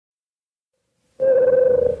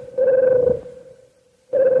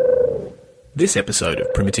This episode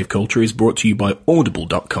of Primitive Culture is brought to you by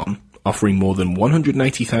Audible.com, offering more than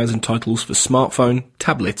 180,000 titles for smartphone,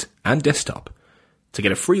 tablet, and desktop. To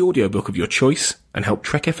get a free audiobook of your choice and help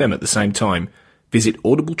Trek.fm at the same time, visit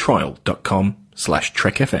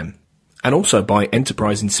audibletrial.com/trekfm. And also by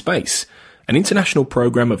Enterprise in Space, an international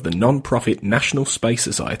program of the non-profit National Space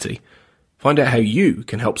Society. Find out how you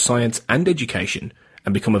can help science and education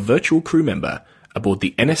and become a virtual crew member aboard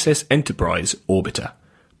the NSS Enterprise Orbiter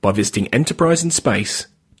by visiting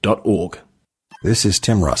enterpriseinspace.org. This is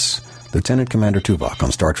Tim Russ, Lieutenant Commander Tuvok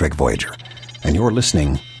on Star Trek Voyager, and you're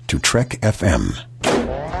listening to Trek.fm.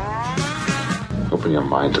 Open your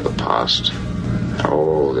mind to the past.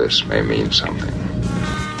 Oh, this may mean something.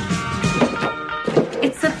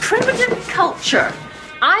 It's a primitive culture.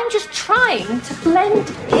 I'm just trying to blend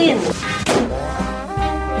in.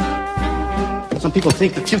 Some people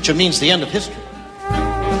think the future means the end of history.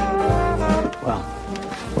 Well,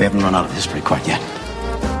 we haven't run out of history quite yet.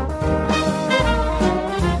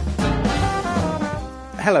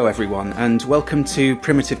 Hello everyone, and welcome to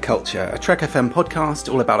Primitive Culture, a Trek FM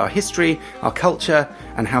podcast all about our history, our culture,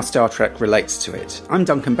 and how Star Trek relates to it. I'm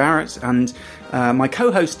Duncan Barrett, and my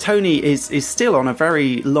co-host Tony is still on a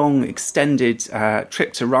very long, extended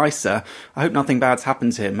trip to Risa. I hope nothing bad's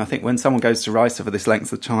happened to him. I think when someone goes to Risa for this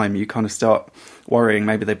length of time, you kind of start worrying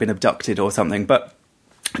maybe they've been abducted or something. But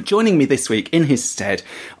joining me this week in his stead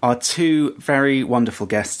are two very wonderful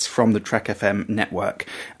guests from the Trek FM network.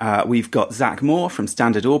 We've got Zach Moore from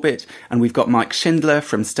Standard Orbit, and we've got Mike Schindler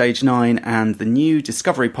from Stage 9 and the new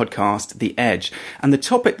Discovery podcast, The Edge. And the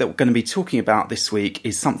topic that we're going to be talking about this week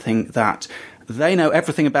is something that they know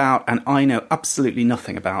everything about and I know absolutely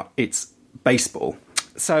nothing about. It's baseball.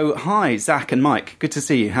 So, hi, Zach and Mike. Good to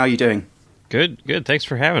see you. How are you doing? Good. Thanks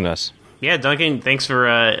for having us. Yeah, Duncan, thanks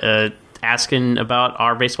for asking about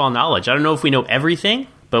our baseball knowledge. I don't know if we know everything,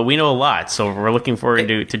 but we know a lot, so we're looking forward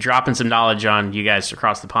to dropping some knowledge on you guys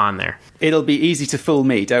across the pond there. It'll be easy to fool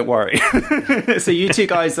me, don't worry. So you two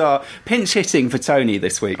guys are pinch hitting for Tony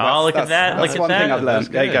this week. Look at that. That's one thing I've learned.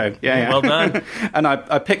 There you go. Yeah. Well done. And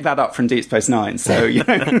I picked that up from Deep Space Nine, so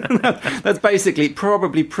that's basically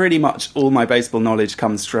probably pretty much all my baseball knowledge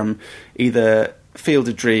comes from either Field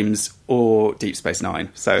of Dreams or Deep Space Nine.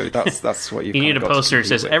 So that's what you need a poster that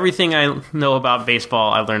says everything I know about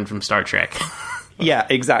baseball I learned from Star Trek. Yeah,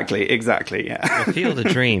 exactly. Yeah. The Field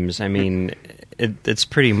of Dreams, I mean, it's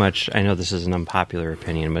pretty much, I know this is an unpopular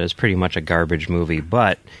opinion, but it's pretty much a garbage movie,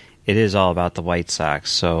 but it is all about the White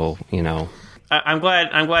Sox, so, you know. I'm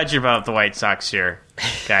glad you're about the White Sox here,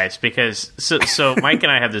 guys, because so Mike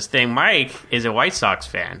and I have this thing. Mike is a White Sox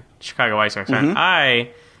fan, Chicago White Sox fan. I'm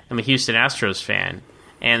a Houston Astros fan,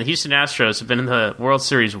 and the Houston Astros have been in the World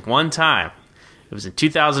Series one time. It was in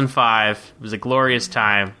 2005. It was a glorious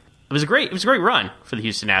time. It was a great run for the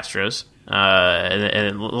Houston Astros. In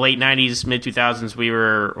the late 90s, mid 2000s, we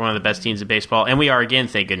were one of the best teams in baseball, and we are again,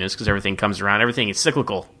 thank goodness, because everything comes around. Everything is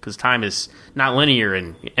cyclical because time is not linear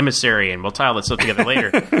and emissary, and we'll tie all that stuff together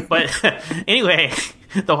later. But anyway,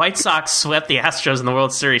 the White Sox swept the Astros in the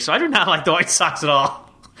World Series, so I do not like the White Sox at all.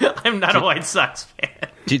 I'm not a White Sox fan.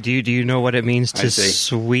 Do you know what it means to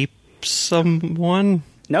sweep someone?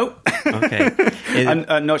 Nope. Okay.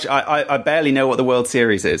 I'm not sure. I barely know what the World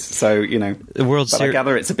Series is, so, the World Series. I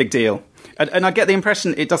gather it's a big deal. And I get the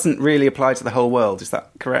impression it doesn't really apply to the whole world. Is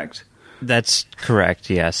that correct? That's correct,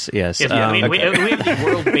 yes. We have the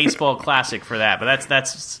World Baseball Classic for that, but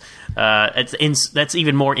that's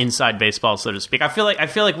even more inside baseball, so to speak. I feel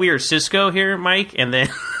like we are Sisko here, Mike, and then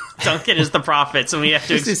Duncan is the prophet, so we have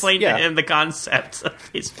to explain to him the concept of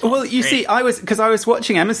baseball. Well, you see, I was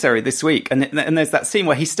watching Emissary this week, and there's that scene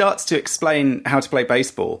where he starts to explain how to play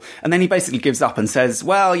baseball, and then he basically gives up and says,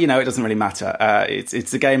 "Well, it doesn't really matter.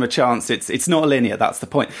 It's a game of chance. It's not linear. That's the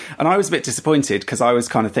point." And I was a bit disappointed because I was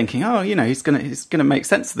kind of thinking, he's gonna make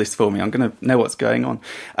sense of this for me. I'm gonna know what's going on.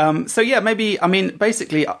 So yeah, maybe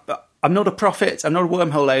basically. I'm not a prophet, I'm not a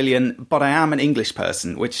wormhole alien, but I am an English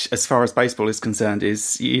person, which, as far as baseball is concerned,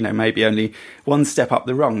 is, maybe only one step up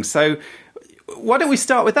the rung. So why don't we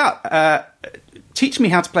start with that? Teach me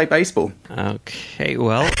how to play baseball. Okay,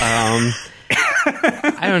 well, I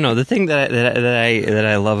don't know. The thing that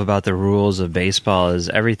I love about the rules of baseball is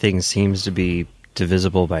everything seems to be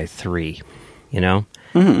divisible by 3,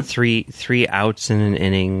 Mm-hmm. Three outs in an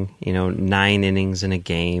inning, 9 innings in a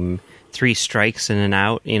game, 3 strikes in an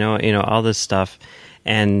out, all this stuff.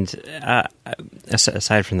 And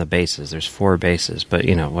aside from the bases, there's 4 bases, but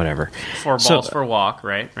whatever. 4 balls for a walk,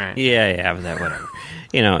 right? Yeah, that whatever.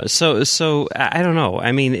 So I don't know.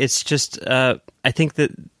 I mean, it's just I think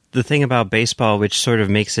that the thing about baseball, which sort of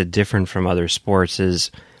makes it different from other sports,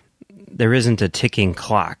 is there isn't a ticking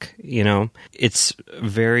clock. It's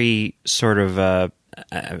very sort of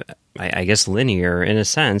I guess linear in a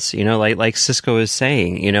sense. Like Sisko is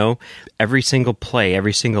saying. Every single play,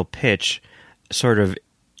 every single pitch, sort of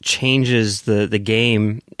changes the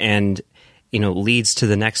game and leads to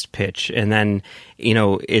the next pitch, and then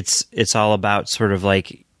it's all about sort of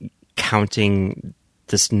like counting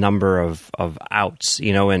this number of outs,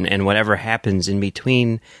 and whatever happens in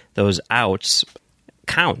between those outs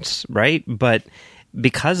counts, right? But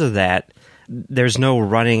because of that, there's no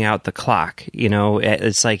running out the clock.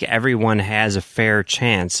 It's like everyone has a fair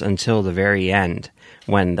chance until the very end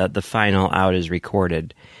when the final out is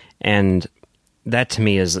recorded, and that to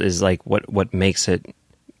me is like what makes it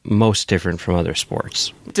most different from other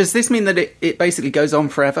sports. Does this mean that it basically goes on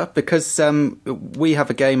forever? Because we have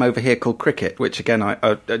a game over here called cricket, which again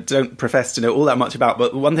I don't profess to know all that much about,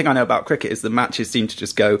 but one thing I know about cricket is the matches seem to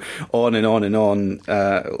just go on and on and on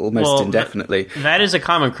almost indefinitely. That is a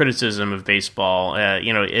common criticism of baseball.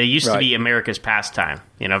 It used to be America's pastime,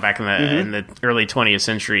 back in the early 20th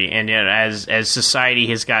century, and as society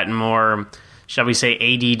has gotten more, shall we say,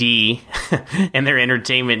 ADD and their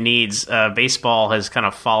entertainment needs, baseball has kind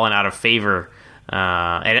of fallen out of favor.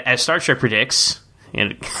 And as Star Trek predicts,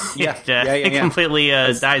 it completely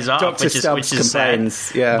dies off, Dr. which is sad.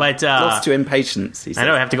 Yeah. But lost to impatience. He said. I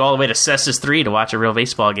know I have to go all the way to Cessus 3 to watch a real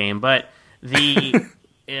baseball game. But the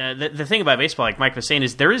the thing about baseball, like Mike was saying,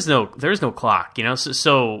 is there is no clock.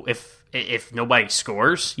 So if nobody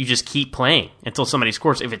scores, you just keep playing until somebody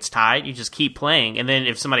scores. If it's tied, you just keep playing. And then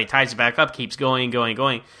if somebody ties it back up, keeps going.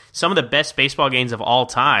 Some of the best baseball games of all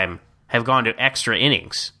time have gone to extra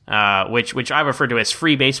innings, which I refer to as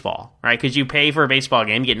free baseball, right? Because you pay for a baseball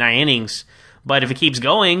game, you get 9 innings. But if it keeps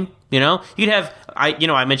going, you'd have,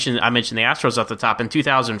 I mentioned the Astros at the top. In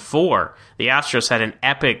 2004, the Astros had an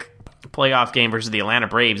epic playoff game versus the Atlanta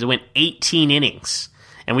Braves. It went 18 innings.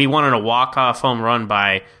 And we won on a walk-off home run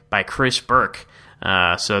by Chris Burke.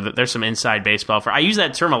 So there's some inside baseball. I use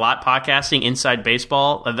that term a lot, podcasting, inside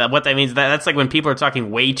baseball. What that means, that's like when people are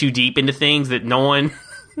talking way too deep into things that no one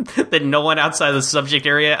outside the subject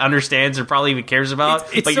area understands or probably even cares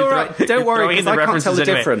about. It's all right. Don't worry, because I can't tell the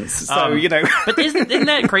difference. So, But isn't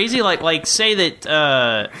that crazy? Like say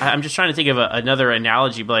that, I'm just trying to think of another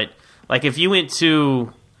analogy, but like if you went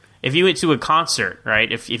to a concert,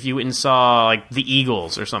 right? If you went and saw like the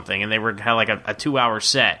Eagles or something, and they had like a 2-hour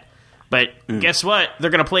set, but guess what? They're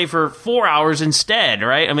going to play for 4 hours instead,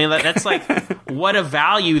 right? I mean, that's like what a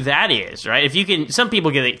value that is, right? If you can, some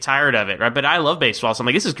people get tired of it, right? But I love baseball, so I'm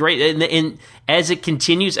like, this is great. And as it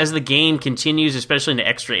continues, as the game continues, especially into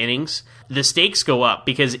extra innings, the stakes go up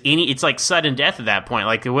because it's like sudden death at that point.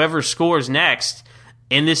 Like whoever scores next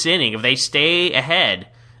in this inning, if they stay ahead,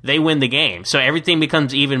 they win the game. So everything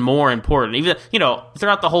becomes even more important. Even,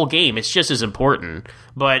 throughout the whole game, it's just as important,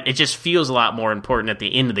 but it just feels a lot more important at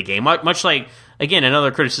the end of the game. Much like, again, another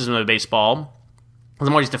criticism of baseball, I'm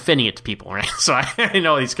always defending it to people, right? So I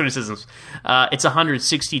know these criticisms. It's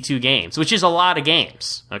 162 games, which is a lot of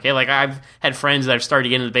games, okay? Like, I've had friends that have started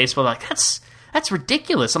getting into baseball, like, that's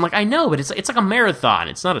ridiculous. I'm like, I know, but it's like a marathon.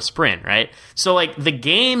 It's not a sprint, right? So, like, the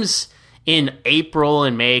games in April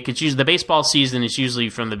and May, because the baseball season is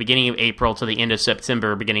usually from the beginning of April to the end of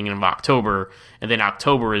September, beginning of October, and then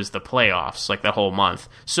October is the playoffs, like that whole month.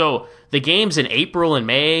 So the games in April and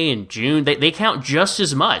May and June, they count just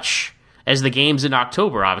as much as the games in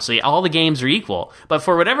October, obviously. All the games are equal. But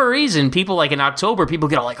for whatever reason, people like in October, people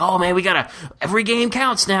get all like, oh man, every game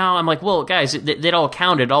counts now. I'm like, well, guys, it all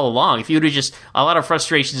counted all along. If you would have a lot of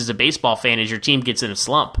frustrations as a baseball fan is your team gets in a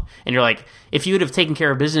slump. And you're like, if you would have taken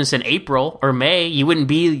care of business in April or May, you wouldn't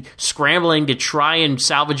be scrambling to try and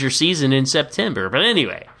salvage your season in September. But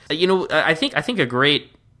anyway, I think a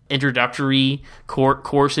great introductory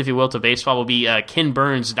course, if you will, to baseball will be Ken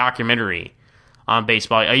Burns' documentary on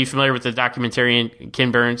baseball. Are you familiar with the documentarian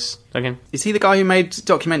Ken Burns, Duncan? Is he the guy who made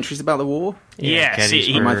documentaries about the war? Yeah.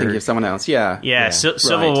 He might think of someone else. Yeah.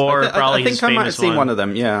 Civil War. Probably. I think I might have seen one of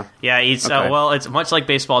them. Yeah. Yeah. It's well, it's much like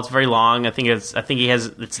baseball. It's very long. I think it's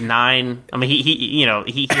 9. I mean,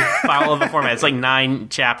 he followed the format. It's like 9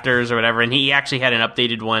 chapters or whatever. And he actually had an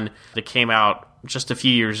updated one that came out just a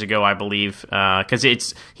few years ago, I believe,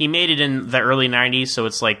 because he made it in the early 90s. So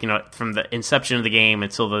it's like, from the inception of the game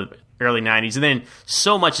until the early 90s, and then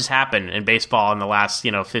so much has happened in baseball in the last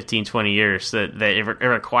 15, 20 years that it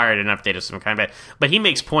required an update of some kind. But he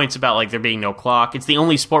makes points about like there being no clock. It's the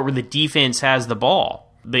only sport where the defense has the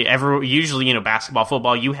ball, Usually, basketball,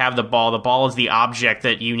 football, you have the ball. The ball is the object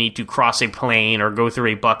that you need to cross a plane or go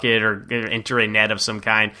through a bucket or enter a net of some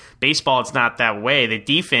kind. Baseball, it's not that way. The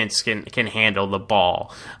defense can handle the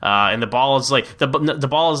ball, and the ball is like the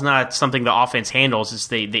ball is not something the offense handles. It's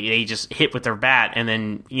they just hit with their bat, and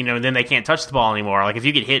then then they can't touch the ball anymore. Like if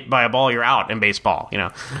you get hit by a ball, you're out in baseball.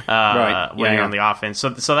 Right. When you're on the offense.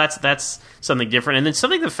 So that's something different. And then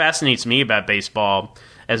something that fascinates me about baseball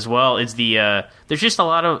as well is there's a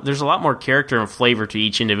lot more character and flavor to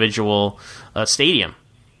each individual stadium.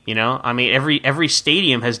 I mean, every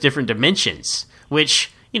stadium has different dimensions,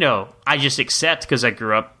 which I just accept because I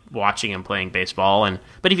grew up watching and playing baseball.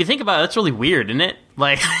 But if you think about it, that's really weird, isn't it?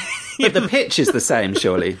 Like, but the pitch is the same,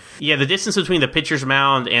 surely. Yeah, the distance between the pitcher's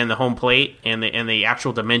mound and the home plate, and the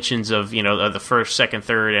actual dimensions of the first, second,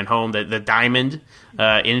 third, and home, the diamond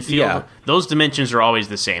infield. Yeah. Those dimensions are always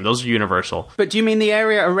the same. Those are universal. But do you mean the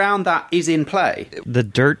area around that is in play? The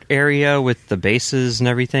dirt area with the bases and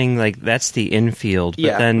everything, like that's the infield.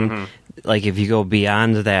 But then, like if you go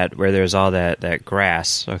beyond that, where there's all that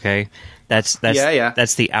grass, okay, that's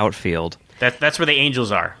the outfield. That's where the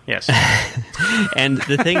Angels are. Yes. And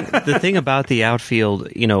the thing about the outfield,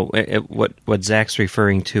 what Zach's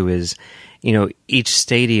referring to is, each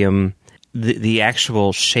stadium, the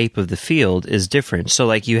actual shape of the field is different. So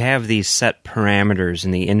like you have these set parameters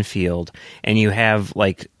in the infield, and you have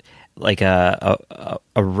like a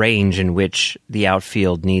range in which the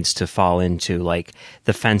outfield needs to fall into. Like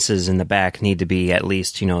the fences in the back need to be at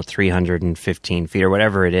least 315 feet or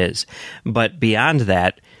whatever it is. But beyond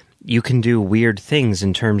that, you can do weird things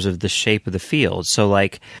in terms of the shape of the field. So,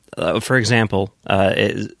 like, for example,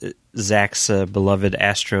 Zach's beloved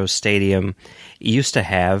Astros Stadium used to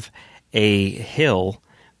have a hill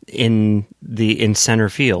in center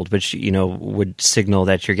field, which would signal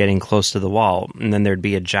that you're getting close to the wall, and then there'd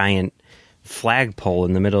be a giant flagpole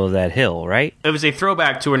in the middle of that hill, right? It was a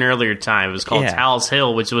throwback to an earlier time. It was called Tal's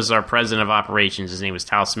Hill, which was our president of operations. His name was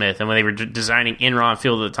Tal Smith, and when they were designing Enron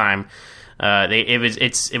Field at the time. It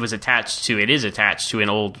is attached to an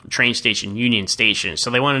old train station, Union Station. So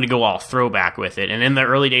they wanted to go all throwback with it. And in the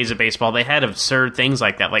early days of baseball, they had absurd things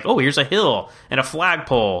like that. Like, oh, here's a hill and a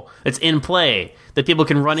flagpole that's in play that people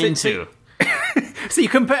can run into. So you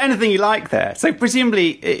can put anything you like there. So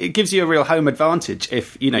presumably it gives you a real home advantage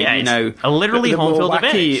if a literally home field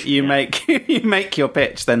advantage. You make your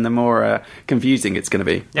pitch, then the more confusing it's going to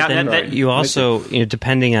be. Yeah, you also,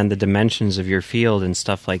 depending on the dimensions of your field and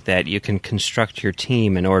stuff like that, you can construct your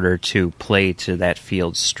team in order to play to that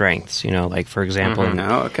field's strengths. Like for example,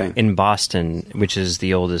 in Boston, which is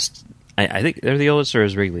the oldest. I think they're the oldest, or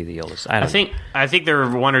is Wrigley the oldest? I think they're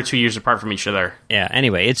 1 or 2 years apart from each other. Yeah.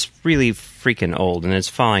 Anyway, it's really freaking old, and it's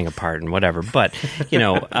falling apart and whatever. But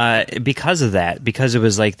because of that, because it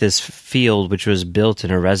was like this field which was built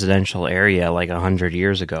in a residential area like 100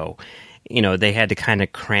 years ago, they had to kind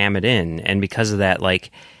of cram it in, and because of that,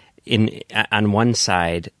 like on one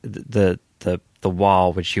side, the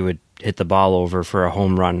wall which you would hit the ball over for a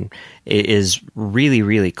home run is really,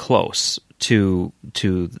 really close to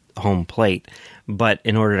home plate, but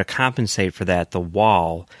in order to compensate for that, the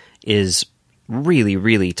wall is really,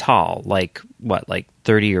 really tall, like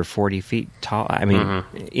 30 or 40 feet tall. I mean,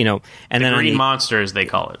 and then Green Monster, as they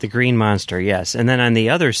call it, the Green Monster, yes. And then on the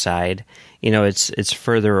other side, it's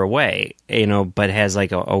further away, but has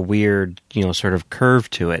like a weird, sort of curve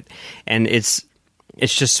to it, and it's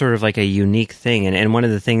just sort of like a unique thing, and one of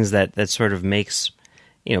the things that sort of makes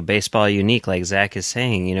baseball unique, like Zach is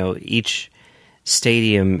saying, each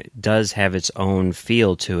stadium does have its own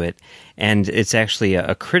feel to it, and it's actually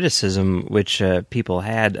a criticism which people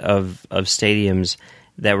had of stadiums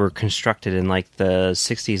that were constructed in like the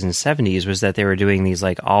 60s and 70s was that they were doing these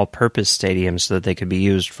like all-purpose stadiums so that they could be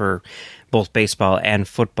used for both baseball and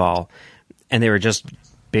football, and they were just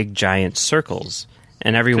big giant circles.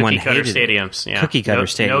 And everyone hated stadiums. Yeah. Cookie cutter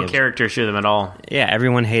stadiums. No character to them at all. Yeah,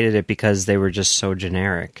 everyone hated it because they were just so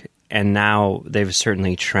generic. And now they've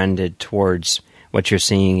certainly trended towards what you're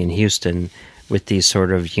seeing in Houston with these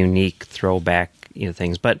sort of unique throwback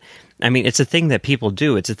things. But, I mean, it's a thing that people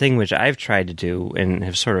do. It's a thing which I've tried to do and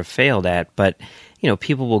have sort of failed at. But,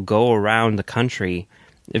 people will go around the country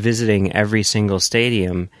visiting every single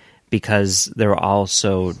stadium because they're all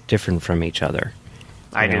so different from each other.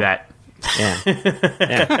 I do that. Yeah.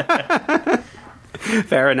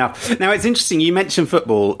 Fair enough. Now, it's interesting. You mentioned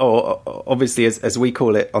football, or obviously, as we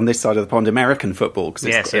call it on this side of the pond, American football, because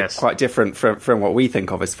it's quite different from what we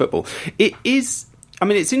think of as football. It is. I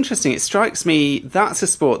mean, it's interesting. It strikes me that's a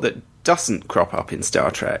sport that doesn't crop up in Star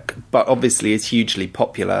Trek, but obviously is hugely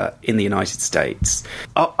popular in the United States.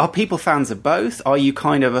 Are people fans of both? Are you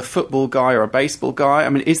kind of a football guy or a baseball guy? I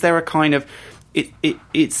mean, is there a kind of...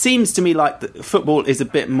 It seems to me like football is a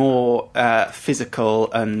bit more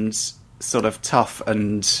physical and sort of tough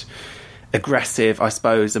and aggressive, I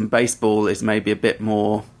suppose, and baseball is maybe a bit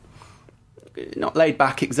more... not laid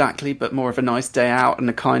back exactly, but more of a nice day out and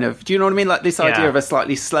a kind of... Do you know what I mean? Like this idea of a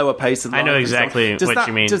slightly slower pace of life. I know exactly what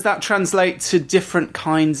you mean. Does that translate to different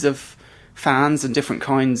kinds of fans and different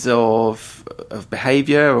kinds of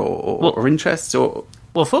behaviour or interests?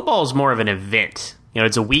 Well, football is more of an event. You know,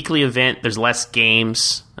 it's a weekly event. There's less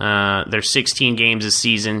games. There's 16 games a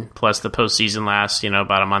season, plus the postseason lasts,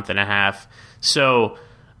 about a month and a half. So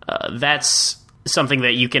that's something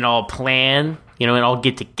that you can all plan, and all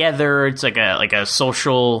get together. It's like a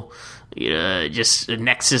social, just a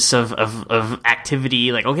nexus of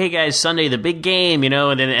activity. Like, okay, guys, Sunday the big game,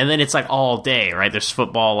 and then it's like all day, right? There's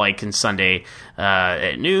football like on Sunday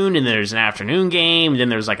at noon, and there's an afternoon game, and then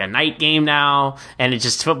there's like a night game now, and it's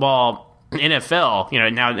just football. NFL,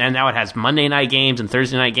 now it has Monday night games and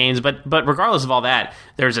Thursday night games, but regardless of all that,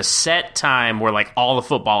 there's a set time where like all the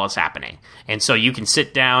football is happening, and so you can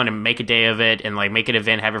sit down and make a day of it and like make an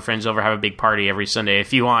event, have your friends over, have a big party every Sunday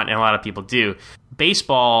if you want, and a lot of people do.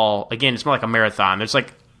 Baseball, again, it's more like a marathon. There's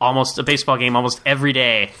like almost a baseball game almost every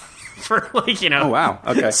day. For oh wow,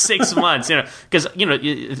 okay, 6 months, because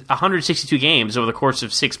 162 games over the course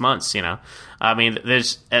of 6 months, I mean,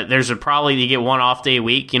 there's probably you get one off day a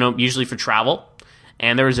week, usually for travel,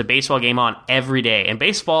 and there is a baseball game on every day. And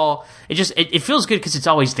baseball, it feels good because it's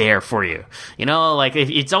always there for you, like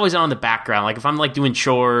it's always on in the background. Like if I'm like doing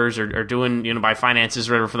chores or doing my finances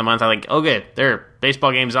or whatever for the month, I'm like, oh good, there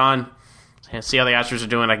baseball game's on. See how the Astros are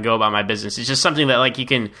doing. I can go about my business. It's just something that like you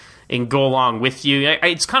can go along with you.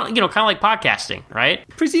 It's kind of like podcasting, right?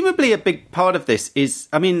 Presumably, a big part of this is,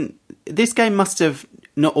 I mean, this game must have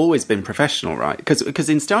not always been professional, right? Because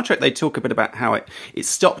in Star Trek they talk a bit about how it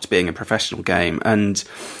stopped being a professional game, and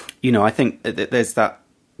I think there's that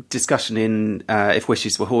discussion in If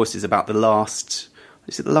Wishes Were Horses about the last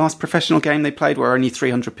professional game they played where only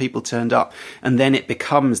 300 people turned up, and then it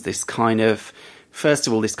becomes this kind of. First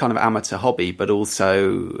of all, this kind of amateur hobby, but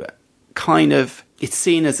also kind of it's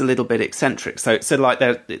seen as a little bit eccentric. So like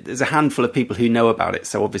there's a handful of people who know about it.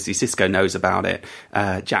 So obviously Sisko knows about it.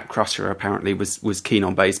 Jack Crusher apparently was keen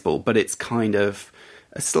on baseball, but it's kind of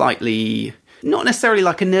a slightly not necessarily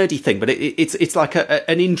like a nerdy thing, but it's like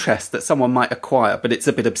an interest that someone might acquire, but it's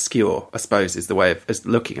a bit obscure, I suppose, is the way of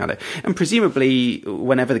looking at it. And presumably,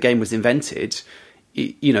 whenever the game was invented.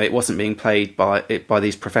 It wasn't being played by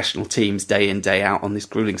these professional teams day in, day out on this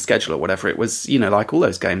grueling schedule or whatever. It was, like all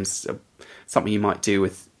those games, something you might do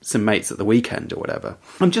with some mates at the weekend or whatever.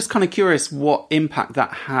 I'm just kind of curious what impact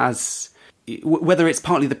that has, whether it's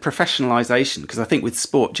partly the professionalisation, because I think with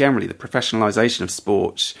sport generally, the professionalisation of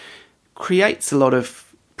sport creates a lot of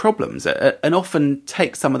problems and often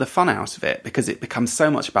takes some of the fun out of it because it becomes so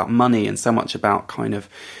much about money and so much about kind of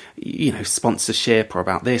sponsorship or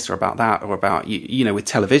about this or about that or about with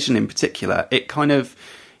television in particular. It kind of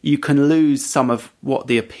you can lose some of what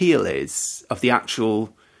the appeal is of the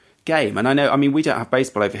actual game. And I mean we don't have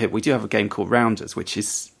baseball over here. We do have a game called Rounders, which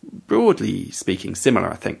is broadly speaking similar,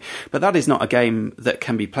 I think, but that is not a game that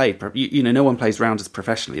can be played. No one plays Rounders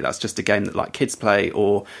professionally. That's just a game that like kids play,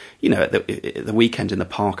 or at the weekend in the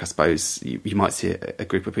park, I suppose you might see a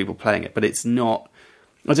group of people playing it, but it's not.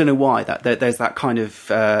 I don't know why there's that kind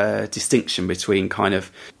of distinction between kind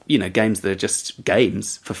of games that are just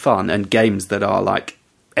games for fun and games that are like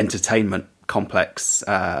entertainment, complex,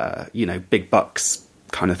 big bucks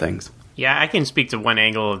kind of things. Yeah, I can speak to one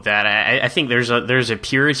angle of that. I think there's a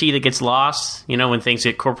purity that gets lost, when things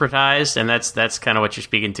get corporatized, and that's kind of what you're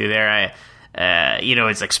speaking to there.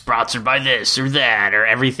 It's like sponsored by this or that, or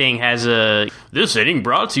everything has this inning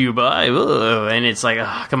brought to you by, and it's like,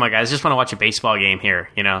 oh, come on, guys, I just want to watch a baseball game here,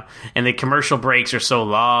 and the commercial breaks are so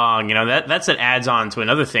long, that's what adds on to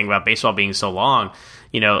another thing about baseball being so long.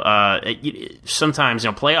 Sometimes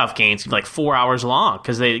playoff games can be like 4 hours long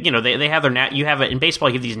because they have their you have in baseball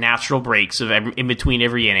you have these natural breaks of in between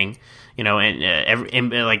every inning, and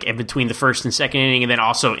in between the first and second inning, and then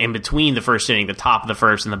also in between the first inning, the top of the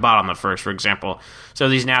first and the bottom of the first, for example. So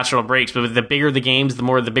these natural breaks, but the bigger the games,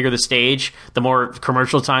 the bigger the stage, the more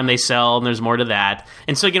commercial time they sell, and there's more to that.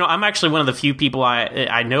 And so I'm actually one of the few people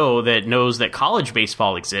I know that knows that college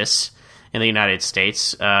baseball exists in the United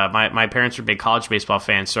States. My parents are big college baseball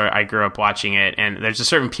fans, so I grew up watching it, and there's a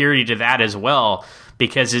certain purity to that as well.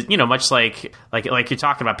 because much like you're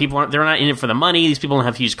talking about, they're not in it for the money. These people don't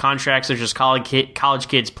have huge contracts. They're just college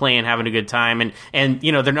kids playing, having a good time, and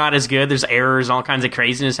they're not as good. There's errors, all kinds of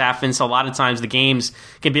craziness happens. So a lot of times the games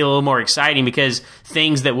can be a little more exciting because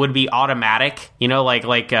things that would be automatic,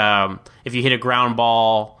 like if you hit a ground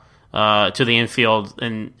ball to the infield,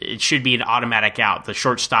 and it should be an automatic out. The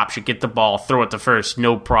shortstop should get the ball, throw it to first,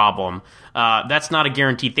 no problem. That's not a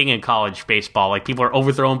guaranteed thing in college baseball. Like, people are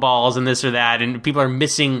overthrowing balls and this or that, and people are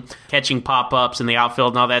missing catching pop-ups in the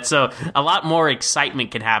outfield and all that. So a lot more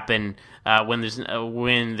excitement can happen when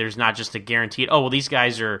there's not just a guaranteed, these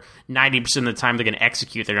guys are 90% of the time they're going to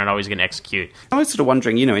execute. They're not always going to execute. I was sort of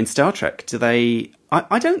wondering, in Star Trek, do they...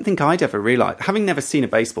 I don't think I'd ever realised, having never seen a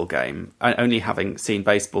baseball game, only having seen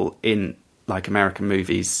baseball in, like, American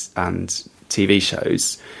movies and TV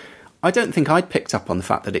shows, I don't think I'd picked up on the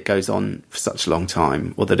fact that it goes on for such a long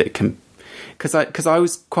time, or that it can... Because I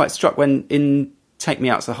was quite struck when, in Take Me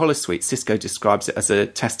Out to the Holosuite, Sisko describes it as a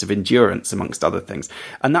test of endurance, amongst other things.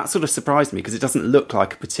 And that sort of surprised me, because it doesn't look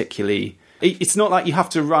like a particularly... It's not like you have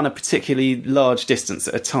to run a particularly large distance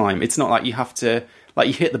at a time. It's not like you have to... Like,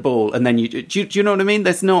 you hit the ball and then do you know what I mean?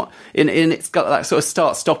 There's not it's got that sort of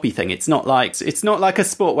start-stoppy thing. It's not like a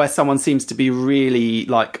sport where someone seems to be really,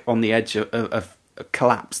 like, on the edge of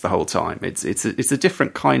collapse the whole time. It's a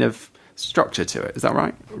different kind of structure to it. Is that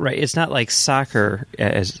right? Right. It's not like soccer,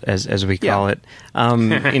 as we call it,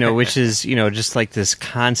 which is just like this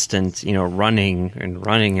constant running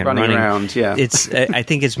around. Yeah. I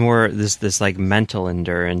think it's more this like mental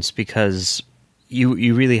endurance, because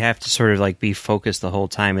you really have to sort of like be focused the whole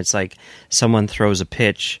time. It's like someone throws a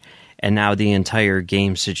pitch and now the entire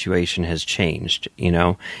game situation has changed,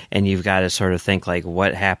 and you've got to sort of think, like,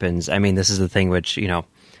 what happens? I mean, this is the thing which,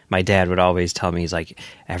 my dad would always tell me. He's like,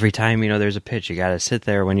 every time, there's a pitch, you got to sit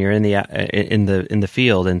there when you're in the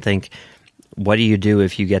field and think, what do you do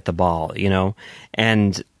if you get the ball,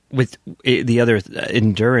 And with the other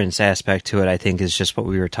endurance aspect to it, I think, is just what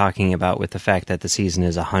we were talking about with the fact that the season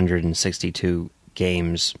is 162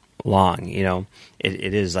 games long.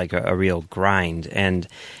 It is like a real grind, and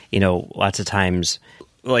lots of times,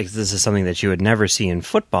 like, this is something that you would never see in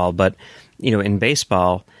football, but in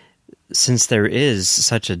baseball, since there is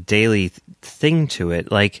such a daily thing to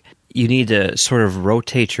it, like, you need to sort of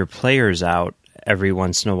rotate your players out every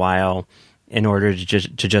once in a while in order to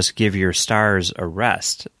just give your stars a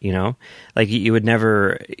rest. Like, you would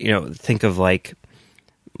never think of, like,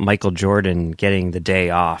 Michael Jordan getting the day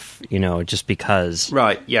off, just because.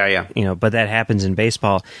 Right, yeah. But that happens in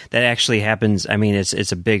baseball. That actually happens, I mean,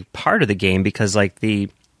 it's a big part of the game, because, like, the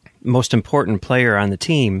most important player on the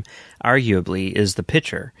team, arguably, is the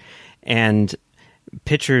pitcher. And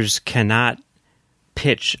pitchers cannot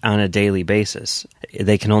pitch on a daily basis.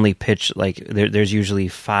 They can only pitch, like, there's usually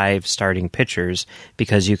 5 starting pitchers,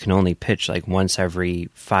 because you can only pitch like once every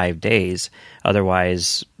 5 days.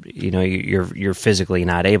 Otherwise, you're physically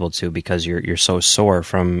not able to, because you're so sore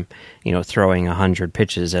from throwing 100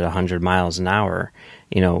 pitches at 100 miles an hour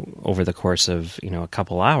over the course of a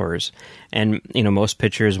couple hours. And most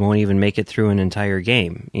pitchers won't even make it through an entire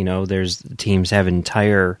game. There's teams have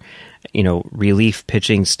entire relief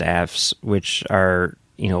pitching staffs which are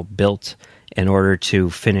built in order to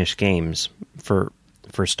finish games for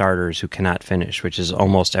starters who cannot finish, which is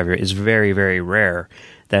is very, very rare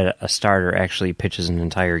that a starter actually pitches an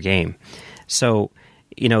entire game. So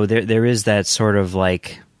there is that sort of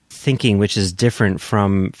like thinking which is different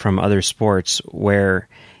from other sports, where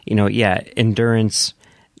endurance,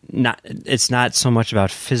 it's not so much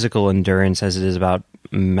about physical endurance as it is about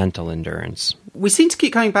mental endurance. We seem to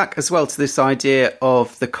keep going back as well to this idea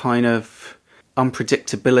of the kind of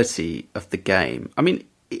unpredictability of the game. I mean,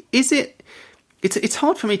 is it... It's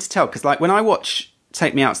hard for me to tell, because, like, when I watch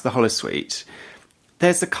Take Me Out to the Holosuite,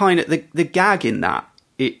 there's a kind of... The gag in that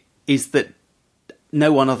is that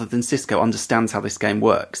no one other than Sisko understands how this game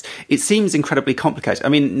works. It seems incredibly complicated. I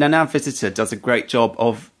mean, Nana Visitor does a great job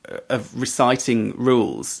of reciting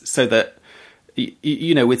rules so that,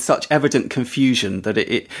 with such evident confusion that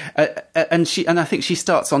and I think she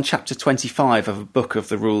starts on chapter 25 of a book of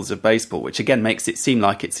the rules of baseball, which again makes it seem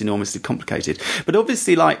like it's enormously complicated. But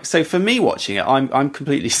obviously, like, so for me watching it, I'm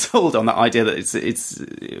completely sold on that idea that it's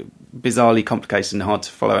bizarrely complicated and hard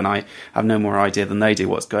to follow, and I have no more idea than they do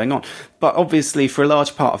what's going on. But obviously, for a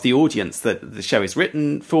large part of the audience that the show is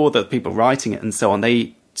written for, the people writing it and so on,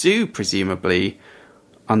 they do presumably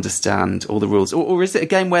understand all the rules. Or is it a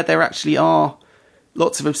game where there actually are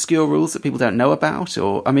lots of obscure rules that people don't know about?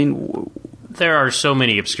 Or, I mean... There are so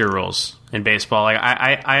many obscure rules in baseball. Like,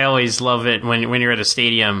 I always love it when you're at a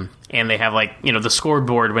stadium and they have like, the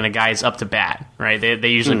scoreboard when a guy's up to bat, right? They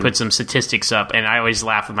usually put some statistics up, and I always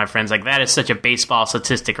laugh with my friends like, that is such a baseball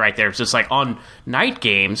statistic right there. It's just like on night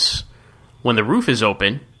games when the roof is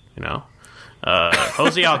open,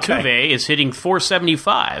 Jose Altuve is hitting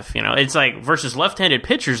 475. It's like versus left-handed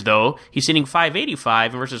pitchers though, he's hitting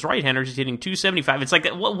 585, and versus right-handers he's hitting 275. It's like,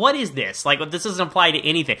 what is this? Like, this doesn't apply to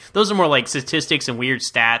anything. Those are more like statistics and weird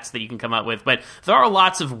stats that you can come up with. But there are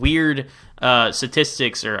lots of weird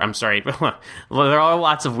statistics, or I'm sorry, there are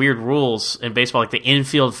lots of weird rules in baseball, like the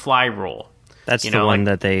infield fly rule. That's the one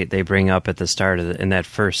that they bring up at the start of in that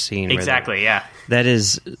first scene. Exactly, yeah. That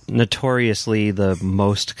is notoriously the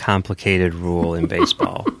most complicated rule in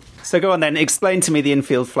baseball. So go on then, explain to me the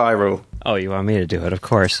infield fly rule. Oh, you want me to do it? Of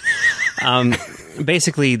course.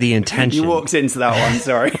 Basically, the intention... You walked into that one,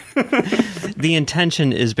 sorry. The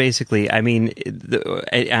intention is basically,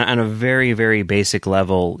 on a very, very basic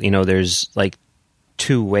level, there's like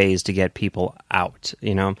two ways to get people out.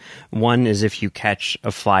 One is if you catch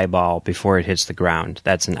a fly ball before it hits the ground,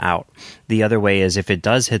 that's an out. The other way is if it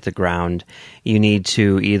does hit the ground, you need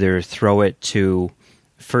to either throw it to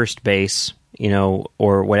first base,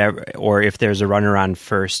 or whatever, or if there's a runner on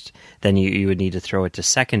first, then you would need to throw it to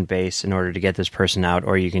second base in order to get this person out,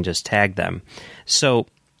 or you can just tag them. So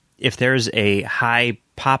if there's a high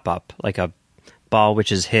pop-up, like a ball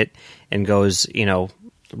which is hit and goes,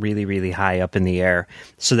 really, really high up in the air,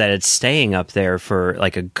 so that it's staying up there for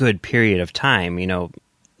like a good period of time,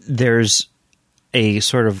 there's a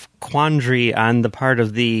sort of quandary on the part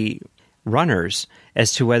of the runners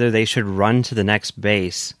as to whether they should run to the next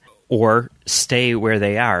base or stay where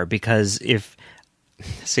they are. Because if...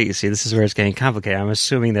 See, this is where it's getting complicated. I'm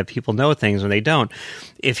assuming that people know things when they don't.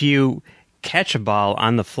 If you catch a ball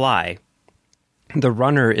on the fly, the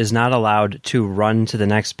runner is not allowed to run to the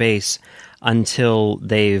next base until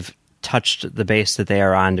they've touched the base that they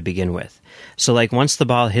are on to begin with. So like once the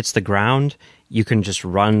ball hits the ground, you can just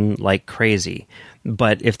run like crazy.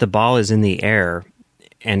 But if the ball is in the air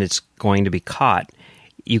and it's going to be caught,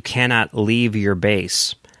 you cannot leave your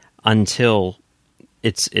base until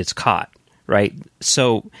it's caught, right?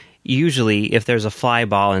 So usually if there's a fly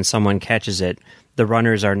ball and someone catches it, the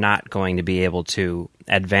runners are not going to be able to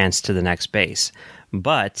advance to the next base.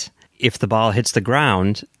 But if the ball hits the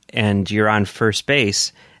ground and you're on first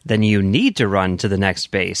base, then you need to run to the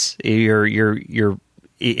next base. And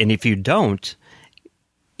if you don't,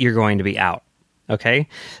 you're going to be out. Okay?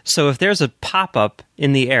 So if there's a pop-up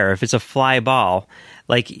in the air, if it's a fly ball,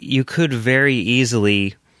 like you could very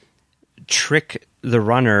easily trick the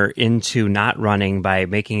runner into not running by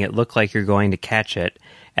making it look like you're going to catch it,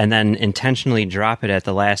 and then intentionally drop it at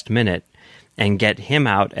the last minute and get him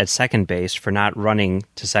out at second base for not running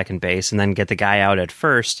to second base, and then get the guy out at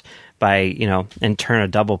first by, and turn a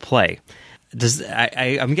double play.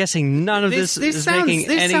 I'm guessing none of this is making any sense.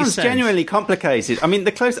 This sounds genuinely complicated. I mean,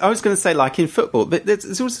 I was going to say, like in football, but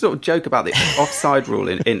there's also sort of joke about the offside rule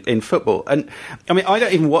in football. And I mean, I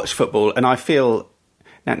don't even watch football, and I feel...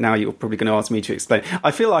 Now you're probably going to ask me to explain.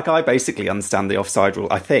 I feel like I basically understand the offside rule,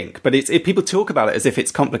 I think. But people talk about it as if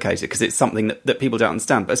it's complicated because it's something that people don't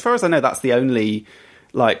understand. But as far as I know, that's the only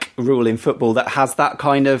rule in football that has that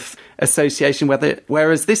kind of association.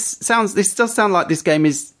 Whereas this does sound like this game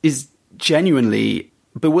is genuinely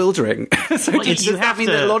bewildering. So does that mean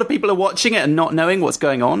that a lot of people are watching it and not knowing what's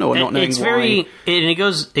going on, or not knowing why? And it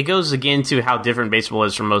goes again to how different baseball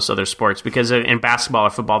is from most other sports, because in basketball or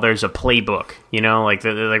football there's a playbook, like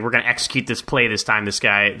we're going to execute this play this time. These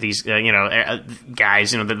guys,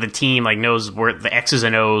 the team knows where the X's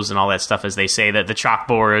and O's and all that stuff, as they say, that the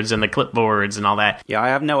chalkboards and the clipboards and all that. Yeah, I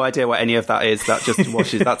have no idea what any of that is. That just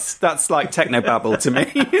washes. that's like technobabble to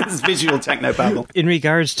me. It's visual technobabble. In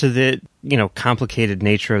regards to the complicated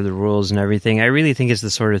nature of the rules and everything, I really think it's the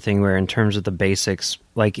sort of thing where, in terms of the basics,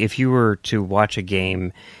 like if you were to watch a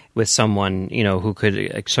game with someone, who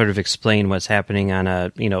could sort of explain what's happening on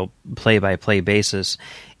a, play-by-play basis,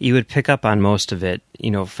 you would pick up on most of it,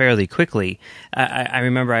 fairly quickly. I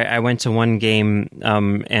remember I went to one game,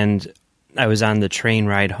 and I was on the train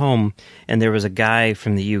ride home, and there was a guy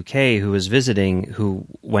from the UK who was visiting, who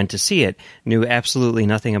went to see it, knew absolutely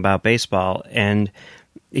nothing about baseball, and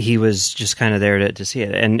he was just kind of there to see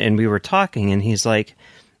it. And we were talking, and he's like,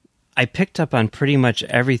 I picked up on pretty much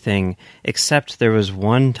everything, except there was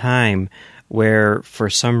one time where, for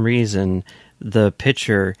some reason, the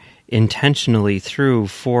pitcher intentionally threw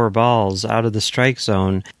 4 balls out of the strike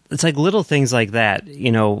zone. It's like little things like that,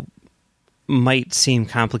 might seem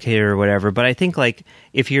complicated or whatever, but I think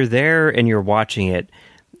if you're there and you're watching it,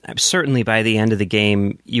 certainly by the end of the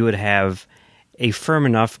game, you would have a firm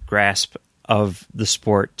enough grasp of the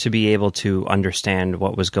sport to be able to understand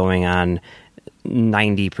what was going on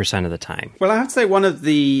 90% of the time. Well, I have to say one of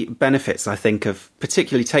the benefits, I think, of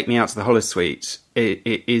particularly Take Me Out to the Holosuite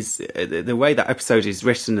is the way that episode is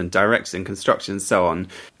written and directed and constructed and so on.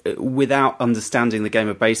 Without understanding the game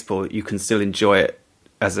of baseball, you can still enjoy it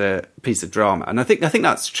as a piece of drama. And I think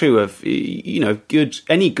that's true of,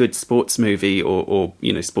 any good sports movie or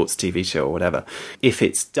sports TV show or whatever. If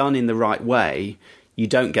it's done in the right way, you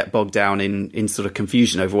don't get bogged down in sort of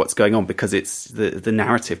confusion over what's going on, because it's the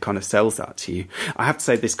narrative kind of sells that to you. I have to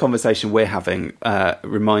say, this conversation we're having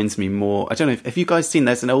reminds me more. I don't know, have you guys seen,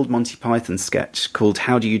 there's an old Monty Python sketch called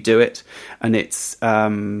How Do You Do It? And it's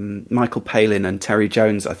Michael Palin and Terry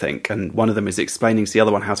Jones, I think. And one of them is explaining to the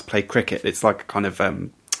other one how to play cricket. It's like a kind of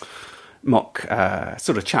mock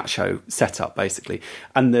sort of chat show setup, basically,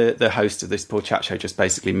 and the host of this poor chat show just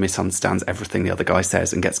basically misunderstands everything the other guy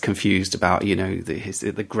says and gets confused about, is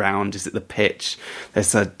it the ground, is it the pitch?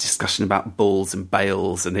 There's a discussion about balls and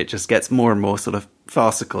bails, and it just gets more and more sort of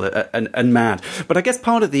farcical and mad. But I guess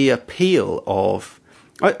part of the appeal of,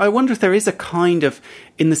 I wonder if there is a kind of,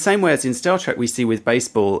 in the same way as in Star Trek we see with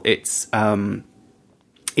baseball, it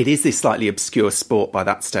is this slightly obscure sport by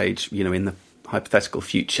that stage, in the hypothetical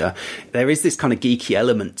future. There is this kind of geeky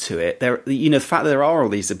element to it. The fact that there are all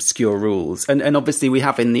these obscure rules, and obviously we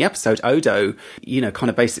have in the episode Odo, kind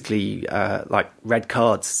of basically like red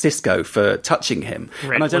cards Sisko for touching him.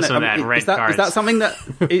 And I don't know, is that something that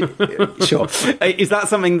sure, is that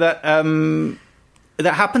something that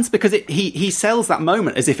that happens? Because he sells that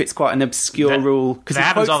moment as if it's quite an obscure rule, because he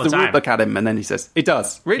quotes the rule book at him and then he says it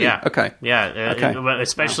does. Really? Yeah. Okay. Yeah. Okay.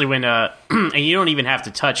 Especially when and you don't even have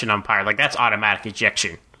to touch an umpire. Like, that's automatic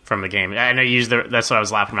ejection from the game. I know you use that's what I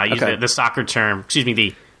was laughing about. I use the soccer term. Excuse me,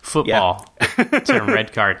 the football term,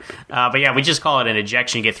 red card. But yeah, we just call it an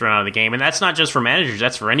ejection. You get thrown out of the game, and that's not just for managers.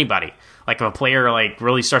 That's for anybody. Like, if a player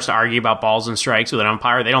really starts to argue about balls and strikes with an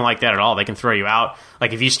umpire, they don't like that at all. They can throw you out.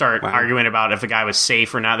 Like, if you start arguing about if a guy was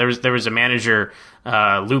safe or not, there was a manager,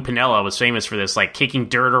 Lou Piniella, was famous for this, like kicking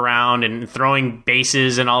dirt around and throwing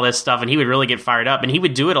bases and all this stuff, and he would really get fired up, and he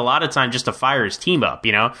would do it a lot of time just to fire his team up.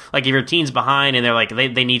 Like, if your team's behind and they're like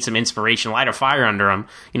they need some inspiration, light a fire under them.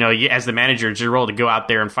 As the manager, it's your role to go out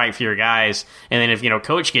there and fight for your guys. And then if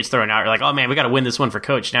coach gets thrown out, you're like, oh man, we got to win this one for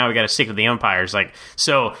coach. Now we got to stick with the umpires. Like,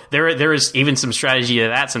 so there is even some strategy to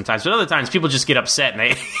that sometimes, but other times people just get upset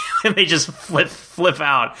and they just flip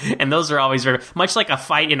out, and those are always very much like a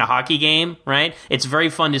fight in a hockey game, right? It's very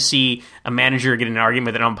fun to see a manager get in an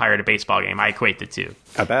argument with an umpire at a baseball game. I equate the two.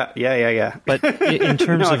 I bet. Yeah. But in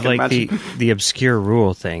terms of like the obscure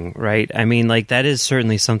rule thing, right? I mean, like, that is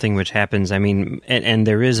certainly something which happens. I mean, and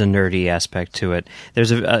there is a nerdy aspect to it.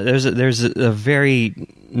 There's a very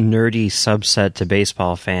nerdy subset to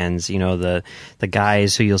baseball fans. The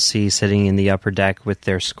guys who you'll see sitting in the upper deck with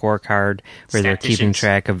their scorecard, where they're keeping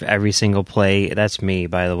track of every single play. That's me,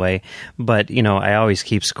 by the way. But I always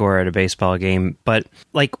keep score at a baseball game. But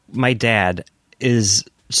like, my dad is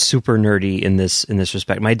super nerdy in this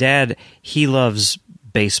respect. My dad, he loves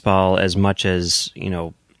baseball as much as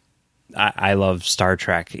I love Star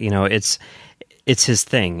Trek. It's his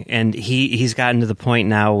thing, and he's gotten to the point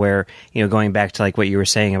now where, going back to like what you were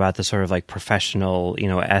saying about the sort of like professional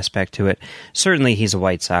aspect to it. Certainly, he's a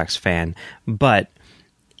White Sox fan, but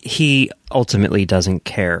he ultimately doesn't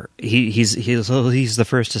care. He's the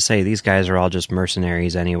first to say these guys are all just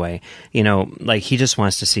mercenaries anyway. Like, he just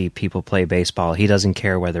wants to see people play baseball. He doesn't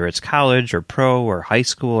care whether it's college or pro or high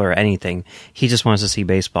school or anything. He just wants to see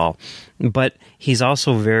baseball. But he's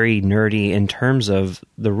also very nerdy in terms of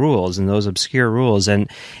the rules and those obscure rules. And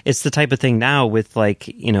it's the type of thing now with,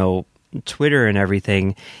 like, Twitter and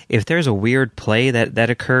everything. If there's a weird play that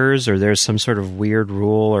occurs, or there's some sort of weird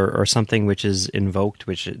rule or something which is invoked,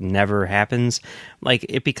 which never happens, like,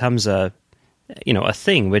 it becomes a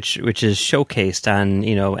thing which is showcased on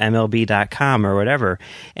MLB.com or whatever.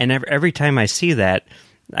 And every time I see that,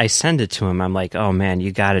 I send it to him. I'm like, oh man,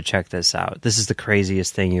 you got to check this out. This is the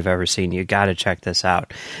craziest thing you've ever seen. You got to check this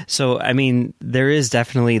out. So, I mean, there is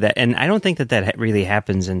definitely that. And I don't think that really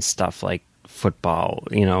happens in stuff like football,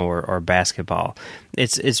 or basketball.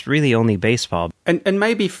 It's really only baseball. And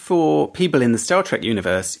maybe for people in the Star Trek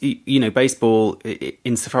universe, baseball,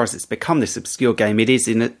 insofar as it's become this obscure game, it is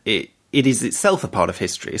itself a part of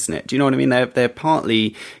history, isn't it? Do you know what I mean? They're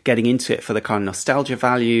partly getting into it for the kind of nostalgia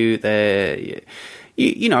value.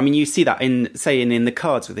 You see that in the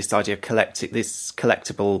cards with this idea of this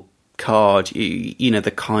collectible card.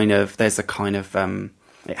 There's a kind of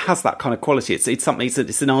it has that kind of quality. It's something.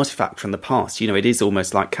 It's an artifact from the past. It is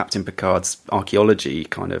almost like Captain Picard's archaeology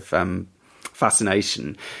kind of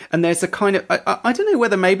fascination. And there's a kind of, I don't know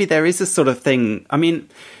whether maybe there is a sort of thing, I mean,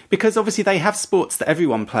 because obviously they have sports that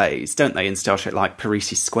everyone plays, don't they, in Star Trek, like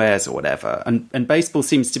Parisi Squares or whatever. And baseball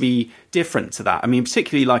seems to be different to that. I mean,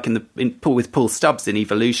 particularly like with Paul Stubbs in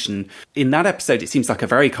Evolution, in that episode, it seems like a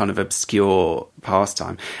very kind of obscure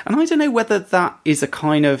pastime. And I don't know whether that is a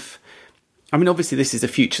kind of, I mean, obviously this is a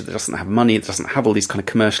future that doesn't have money, it doesn't have all these kind of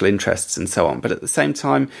commercial interests and so on. But at the same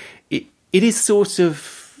time, it is sort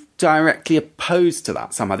of directly opposed to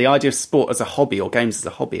that somehow, the idea of sport as a hobby or games as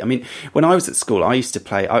a hobby. I mean, when I was at school, I used to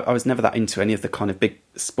play, I was never that into any of the kind of big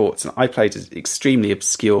sports, and I played an extremely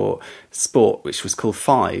obscure sport which was called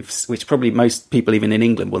Fives, which probably most people even in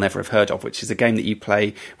England will never have heard of, which is a game that you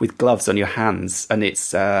play with gloves on your hands, and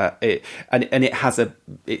it's a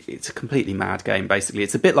completely mad game. Basically,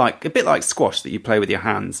 it's a bit like squash that you play with your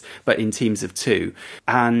hands, but in teams of two.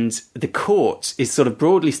 And the court is sort of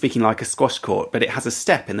broadly speaking like a squash court, but it has a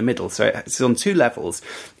step in the middle, so it's on two levels.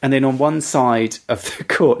 And then on one side of the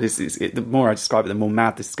court, the more I describe it, the more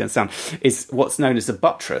mad this is going to sound, is what's known as a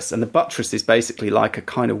buttress, and the buttress is basically like a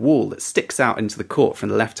kind of wall that sticks out into the court from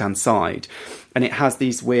the left-hand side, and it has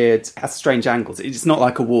these strange angles. It's not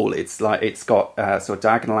like a wall, it's got sort of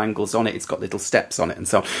diagonal angles on it, it's got little steps on it and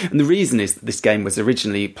so on. And the reason is that this game was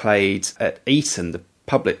originally played at Eton, the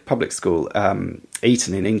public school,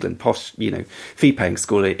 Eton in England, posh, fee-paying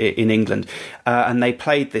school in England, and they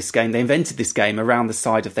played this game. They invented this game around the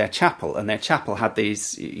side of their chapel, and their chapel had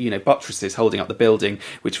these, buttresses holding up the building,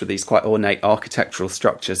 which were these quite ornate architectural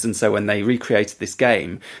structures. And so when they recreated this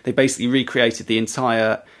game, they basically recreated the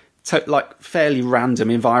entire fairly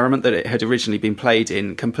random environment that it had originally been played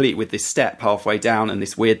in, complete with this step halfway down and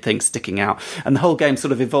this weird thing sticking out. And the whole game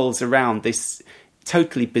sort of evolves around this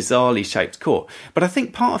totally bizarrely shaped court. But I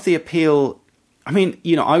think part of the appeal, I mean,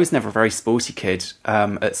 I was never a very sporty kid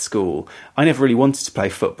at school. I never really wanted to play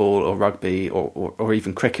football or rugby or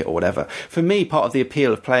even cricket or whatever. For me, part of the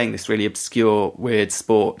appeal of playing this really obscure, weird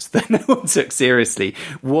sport that no one took seriously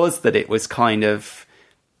was that it was kind of,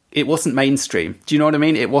 it wasn't mainstream. Do you know what I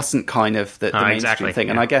mean? It wasn't kind of the mainstream exactly, thing.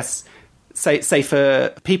 yeah. And I guess, say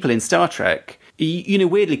for people in Star Trek,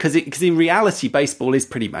 weirdly, because in reality, baseball is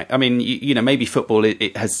pretty. I mean, maybe football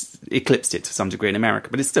it has eclipsed it to some degree in America,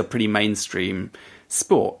 but it's still pretty mainstream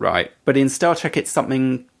sport, right? But in Star Trek, it's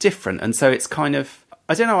something different, and so it's kind of.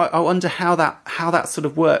 I don't know. I wonder how that sort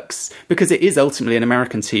of works, because it is ultimately an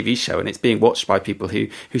American TV show and it's being watched by people who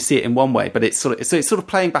see it in one way, but it's sort of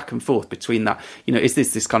playing back and forth between that. Is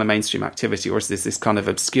this kind of mainstream activity, or is this kind of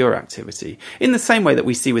obscure activity? In the same way that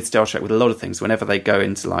we see with Star Trek with a lot of things, whenever they go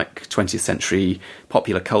into like 20th century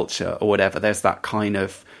popular culture or whatever, there's that kind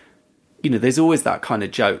of. There's always that kind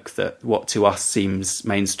of joke that what to us seems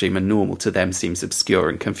mainstream and normal to them seems obscure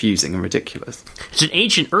and confusing and ridiculous. It's an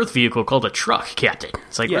ancient Earth vehicle called a truck, Captain.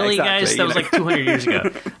 It's like, really, exactly, guys? That was like 200 years ago.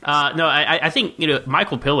 No, I think,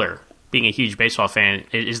 Michael Piller, being a huge baseball fan,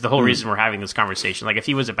 is the whole reason we're having this conversation. Like, if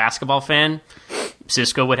he was a basketball fan,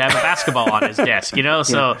 Sisko would have a basketball on his desk,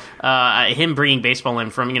 So him bringing baseball in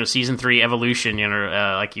from, season 3 Evolution,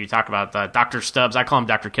 like you talk about Dr. Stubbs. I call him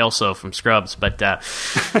Dr. Kelso from Scrubs, but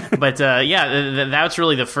that's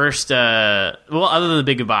really the first. Other than the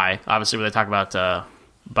Big Goodbye, obviously, where they talk about.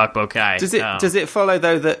 Buck Bokai. Does it follow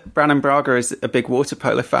though that Brannon Braga is a big water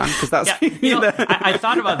polo fan? Because that's I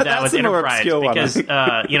thought about that with Enterprise because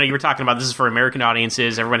you were talking about this is for American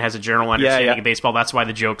audiences. Everyone has a general understanding of baseball. That's why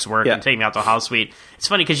the jokes work. And Take Me Out to Hollow Suite. It's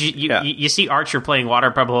funny because you see Archer playing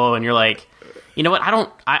water polo and you're like, you know what?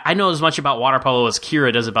 I know as much about water polo as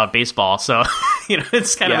Kira does about baseball. So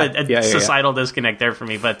it's kind of a societal disconnect there for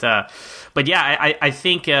me. But yeah, I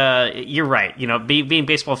think you're right. Being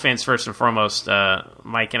baseball fans first and foremost,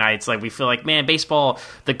 Mike and I, it's like we feel like, man, baseball,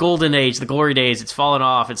 the golden age, the glory days, it's fallen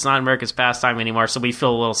off. It's not America's pastime anymore, so we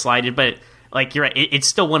feel a little slighted. But like you're right, it's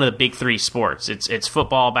still one of the big three sports. It's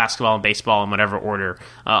football, basketball, and baseball in whatever order.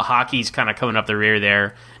 Hockey's kind of coming up the rear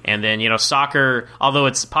there, and then soccer. Although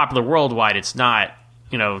it's popular worldwide, it's not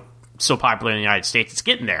so popular in the United States. It's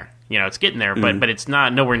getting there. It's getting there, but it's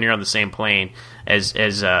not nowhere near on the same plane as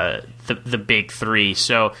the big three.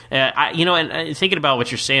 So and thinking about what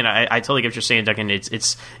you're saying, I totally get what you're saying, Duncan.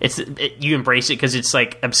 It's you embrace it because it's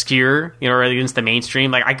like obscure, or against the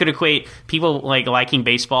mainstream. Like I could equate people like liking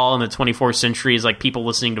baseball in the 24th century as like people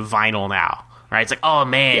listening to vinyl now. Right, it's like, oh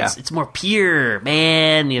man, it's more pure,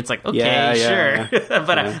 man. It's like, okay, sure,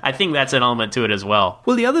 but I think that's an element to it as well.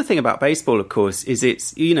 Well, the other thing about baseball, of course, is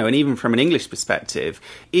it's and even from an English perspective,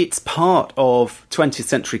 it's part of 20th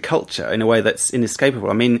century culture in a way that's inescapable.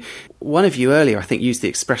 I mean, one of you earlier, I think, used the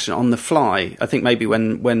expression "on the fly." I think maybe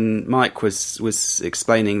when Mike was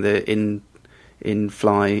explaining in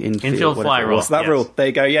Infield fly rule. That rule. There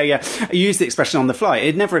you go. Yeah. I use the expression on the fly.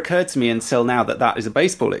 It never occurred to me until now that is a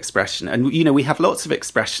baseball expression. And, we have lots of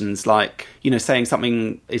expressions like, saying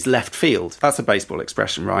something is left field. That's a baseball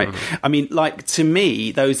expression, right? Mm-hmm. I mean, like, to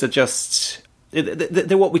me, those are just...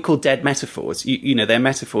 They're what we call dead metaphors. They're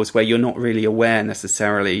metaphors where you're not really aware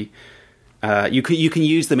necessarily... You can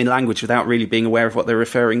use them in language without really being aware of what they're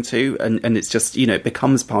referring to, and it's just it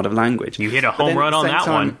becomes part of language. You hit a home run on that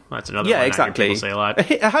one. That's another one exactly. People say a lot.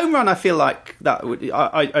 A home run, I feel like that.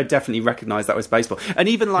 I definitely recognise that was baseball, and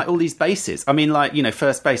even like all these bases. I mean, like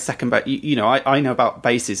first base, second base. I know about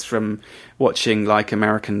bases from watching like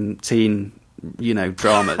American teen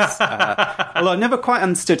dramas. Although I never quite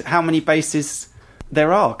understood how many bases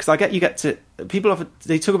there are, because you get to people often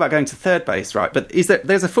they talk about going to third base, right? But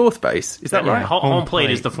there's a fourth base? Is that right? Home plate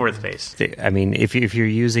is the fourth base. I mean, if you're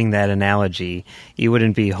using that analogy, you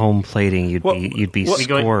wouldn't be home plating. You'd be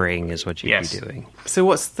scoring, is what you'd be doing. So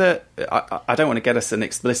what's the? I don't want to get us an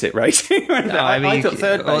explicit rating. I thought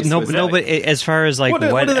third base. But as far as like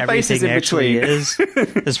what everything actually is,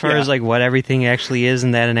 as far as like what everything actually is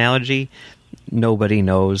in that analogy, nobody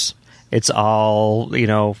knows. It's all,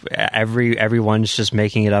 everyone's just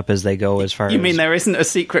making it up as they go as far as... You mean there isn't a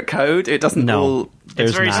secret code? It doesn't all...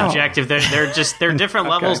 It's very subjective. They're different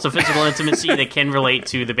levels to physical intimacy that can relate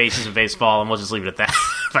to the basis of baseball, and we'll just leave it at that.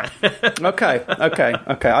 Okay.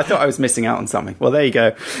 I thought I was missing out on something. Well, there you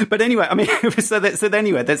go. But anyway, I mean,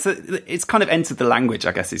 it's kind of entered the language,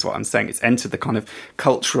 I guess is what I'm saying. It's entered the kind of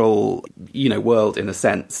cultural, world in a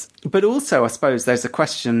sense. But also, I suppose, there's a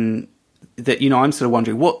question... that I'm sort of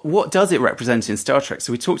wondering what does it represent in Star Trek?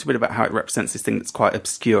 So we talked a bit about how it represents this thing that's quite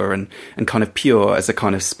obscure and kind of pure as a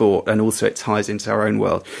kind of sport, and also it ties into our own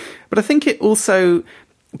world. But I think it also,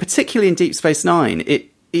 particularly in Deep Space Nine,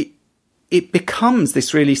 it becomes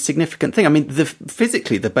this really significant thing. I mean,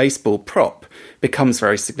 physically the baseball prop becomes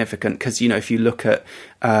very significant because, if you look at,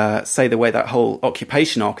 say, the way that whole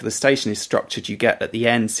occupation arc of the station is structured, you get at the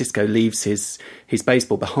end, Sisko leaves his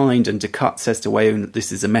baseball behind, and Dukat says to Weyoun that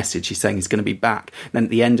this is a message. He's saying he's going to be back. And then at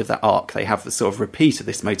the end of that arc, they have the sort of repeat of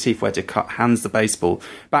this motif where Dukat hands the baseball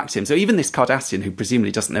back to him. So even this Cardassian, who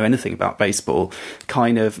presumably doesn't know anything about baseball,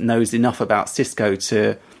 kind of knows enough about Sisko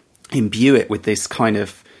to imbue it with this kind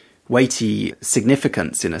of weighty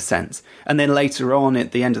significance in a sense. And then later on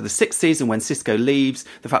at the end of the 6th season, when Sisko leaves,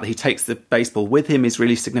 the fact that he takes the baseball with him is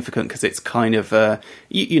really significant because it's kind of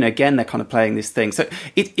again they're kind of playing this thing. So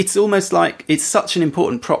it's almost like it's such an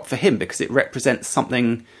important prop for him because it represents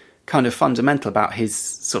something kind of fundamental about his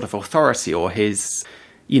sort of authority or his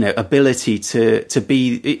ability to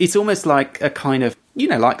be. It's almost like a kind of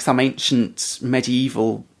like some ancient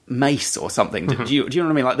medieval mace or something. Mm-hmm. Do you know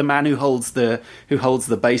what I mean? Like the man who holds the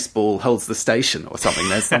baseball holds the station or something.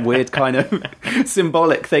 There's some weird kind of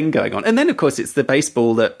symbolic thing going on. And then of course it's the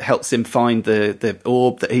baseball that helps him find the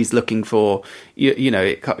orb that he's looking for.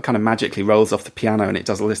 It kind of magically rolls off the piano and it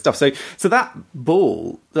does all this stuff. So that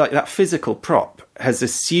ball, like that physical prop, has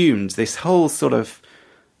assumed this whole sort of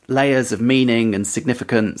layers of meaning and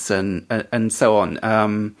significance and so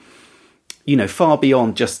on. Far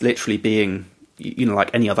beyond just literally being like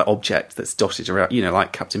any other object that's dotted around,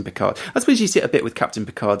 like Captain Picard. I suppose you see it a bit with Captain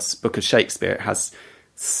Picard's Book of Shakespeare. It has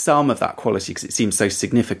some of that quality because it seems so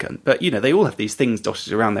significant. But, they all have these things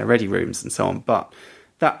dotted around their ready rooms and so on. But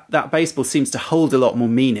that baseball seems to hold a lot more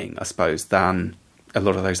meaning, I suppose, than a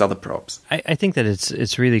lot of those other props. I think that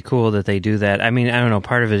it's really cool that they do that. I mean, I don't know,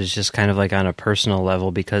 part of it is just kind of like on a personal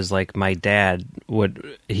level because, like, my dad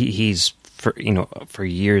he's, for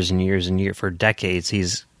years and years and years, for decades,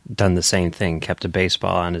 he's done the same thing, kept a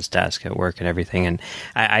baseball on his desk at work and everything, and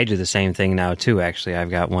I do the same thing now too. Actually, I've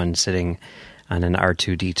got one sitting on an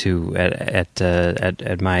R2D2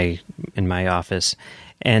 in my office,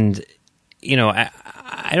 and I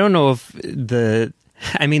don't know if the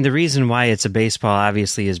reason why it's a baseball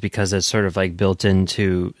obviously is because it's sort of like built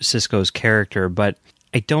into Sisko's character, but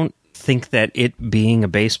I don't think that it being a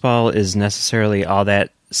baseball is necessarily all that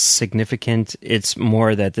significant. It's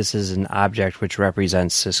more that this is an object which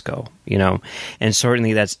represents Sisko, and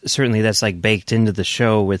certainly that's like baked into the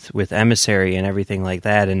show with Emissary and everything like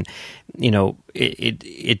that, and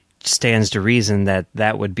it stands to reason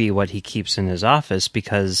that would be what he keeps in his office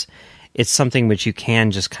because it's something which you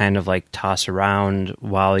can just kind of like toss around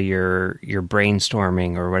while you're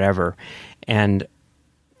brainstorming or whatever. And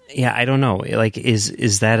yeah, I don't know, like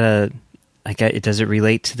is that does it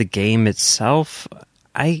relate to the game itself?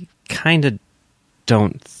 I kind of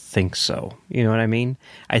don't think so. You know what I mean?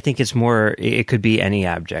 I think it's more, it could be any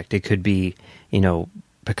object. It could be,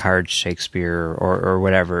 Picard's Shakespeare or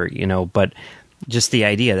whatever, but just the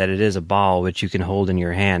idea that it is a ball which you can hold in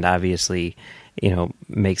your hand, obviously,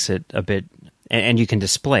 makes it a bit, and you can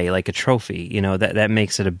display like a trophy, that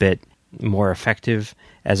makes it a bit more effective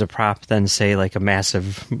as a prop than, say, like a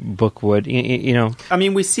massive book would, I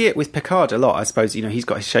mean, we see it with Picard a lot, I suppose. He's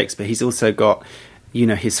got his Shakespeare. He's also got,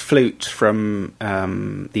 his flute from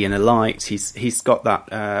The Inner Light. He's got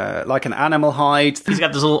that, like an animal hide. He's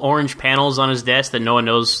got those little orange panels on his desk that no one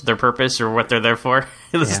knows their purpose or what they're there for.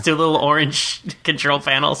 Those two little orange control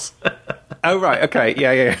panels. Oh, right, okay,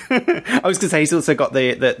 yeah. I was going to say he's also got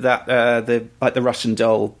the Russian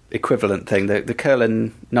doll equivalent thing, the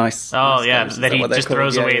Curlin nice. Oh, yeah, that he just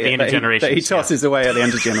throws away at the end of Generations. That he tosses away at the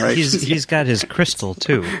end of Generations. He's got his crystal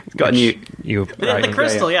too. Got a new. The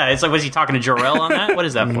crystal, yeah. It's like, was he talking to Jor-El on that? What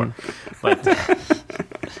is that for? But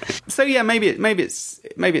so yeah, maybe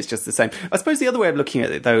it's just the same. I suppose the other way of looking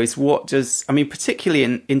at it though is particularly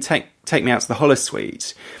in Take Me Out to the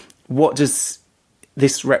Holosuite, what does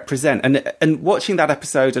this represent? And watching that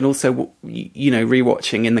episode, and also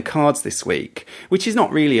rewatching In the Cards this week, which is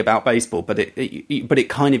not really about baseball, but it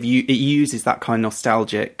kind of it uses that kind of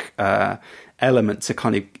nostalgic element to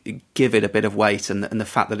kind of give it a bit of weight, and the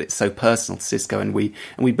fact that it's so personal to Sisko, and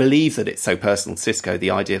we believe that it's so personal to Sisko.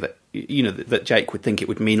 The idea that that Jake would think it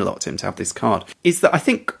would mean a lot to him to have this card is that I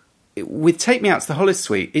think with Take Me Out to the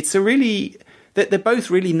Holosuite, it's a really. They're both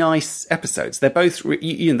really nice episodes. They're both,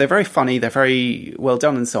 they're very funny, they're very well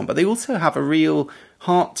done and so on, but they also have a real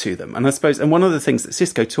heart to them. And I suppose, and one of the things that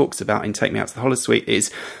Sisko talks about in Take Me Out to the Holosuite is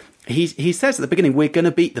he says at the beginning, we're going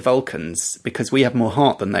to beat the Vulcans because we have more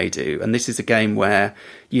heart than they do. And this is a game where,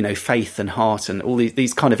 faith and heart and all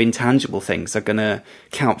these kind of intangible things are going to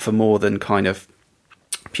count for more than kind of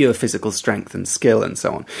pure physical strength and skill and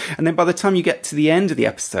so on. And then by the time you get to the end of the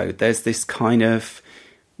episode, there's this kind of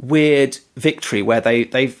weird victory where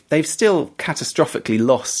they've still catastrophically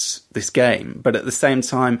lost this game, but at the same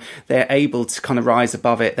time they're able to kind of rise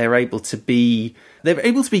above it. They're able to be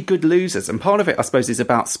good losers, and part of it, I suppose, is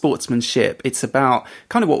about sportsmanship. It's about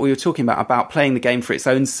kind of what we were talking about playing the game for its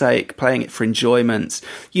own sake, playing it for enjoyment.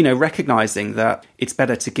 Recognizing that it's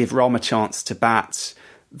better to give Rom a chance to bat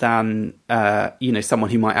than someone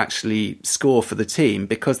who might actually score for the team,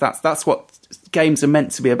 because that's what games are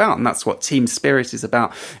meant to be about, and that's what team spirit is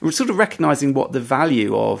about. We're sort of recognising what the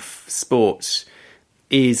value of sport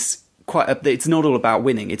is. It's not all about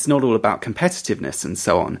winning. It's not all about competitiveness and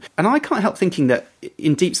so on. And I can't help thinking that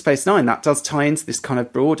in Deep Space Nine, that does tie into this kind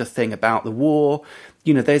of broader thing about the war.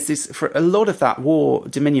 There's this, for a lot of that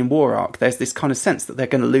Dominion War arc, there's this kind of sense that they're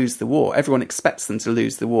going to lose the war. Everyone expects them to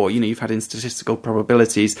lose the war. You've had in statistical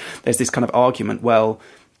probabilities, there's this kind of argument, well,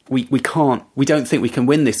 we don't think we can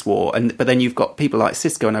win this war. But then you've got people like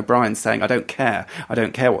Sisko and O'Brien saying, I don't care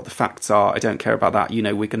what the facts are. I don't care about that.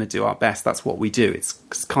 We're going to do our best. That's what we do. It's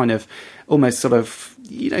kind of almost sort of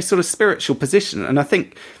spiritual position. And I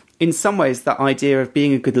think in some ways that idea of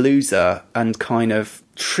being a good loser and kind of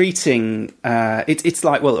treating, it's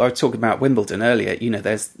like, well, I was talking about Wimbledon earlier.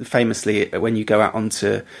 There's famously, when you go out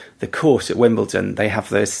onto the court at Wimbledon, they have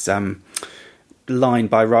this, line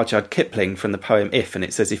by Rudyard Kipling from the poem If, and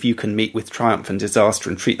it says, if you can meet with triumph and disaster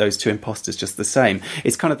and treat those two impostors just the same.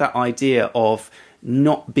 It's kind of that idea of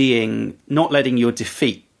not letting your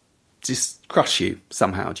defeat just crush you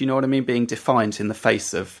somehow. Do you know what I mean? Being defiant in the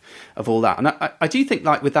face of all that. And I do think,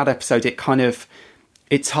 like with that episode, it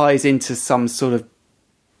ties into some sort of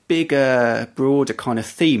bigger, broader kind of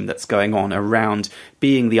theme that's going on around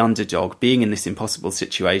being the underdog, being in this impossible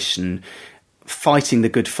situation, fighting the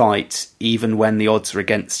good fight even when the odds are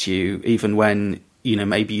against you, even when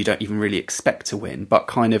maybe you don't even really expect to win, but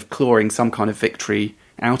kind of clawing some kind of victory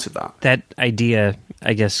out of that. That idea,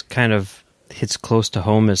 I guess, kind of hits close to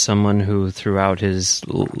home as someone who throughout his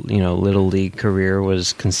little league career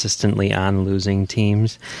was consistently on losing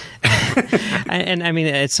teams. And I mean,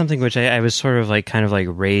 it's something which I was sort of kind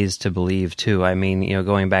of raised to believe too. I mean,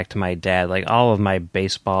 going back to my dad, all of my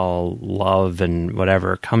baseball love and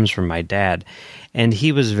whatever comes from my dad. And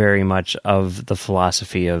he was very much of the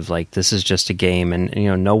philosophy of this is just a game, and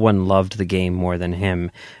no one loved the game more than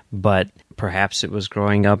him. But perhaps it was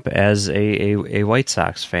growing up as a White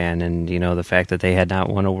Sox fan, and the fact that they had not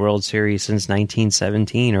won a World Series since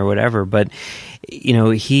 1917 or whatever. But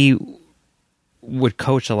he would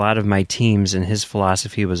coach a lot of my teams, and his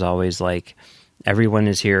philosophy was always everyone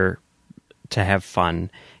is here to have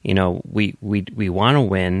fun. We want to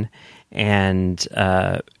win. And,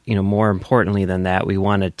 more importantly than that, we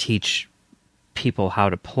want to teach people how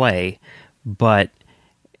to play. But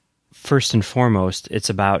first and foremost, it's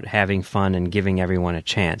about having fun and giving everyone a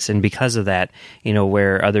chance. And because of that,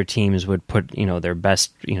 where other teams would put, their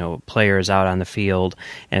best, players out on the field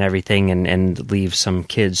and everything and leave some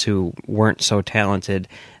kids who weren't so talented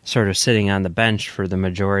sort of sitting on the bench for the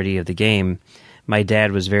majority of the game, my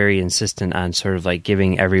dad was very insistent on sort of like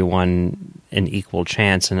giving everyone an equal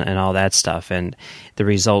chance and all that stuff. And the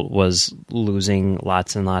result was losing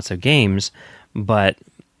lots and lots of games. But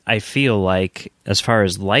I feel like, as far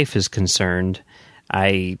as life is concerned,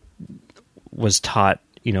 I was taught,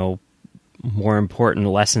 more important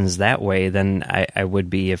lessons that way than I would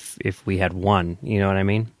be if we had won. You know what I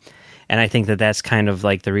mean? And I think that that's kind of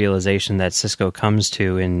like the realization that Sisko comes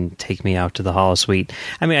to in Take Me Out to the Holosuite.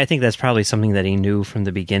 I mean, I think that's probably something that he knew from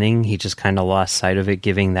the beginning. He just kind of lost sight of it,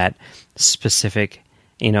 giving that specific,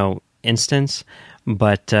 instance.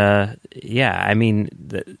 But, yeah, I mean,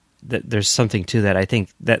 there's something to that. I think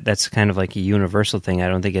that's kind of like a universal thing. I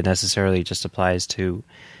don't think it necessarily just applies to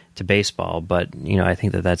baseball, but, I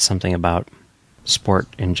think that that's something about sport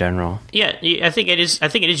in general. Yeah, I think it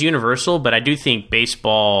is universal, but I do think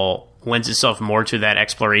baseball lends itself more to that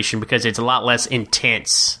exploration because it's a lot less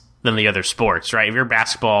intense than the other sports, right? If you're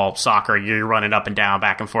basketball, soccer, you're running up and down,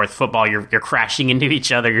 back and forth. Football, you're crashing into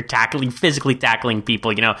each other. You're physically tackling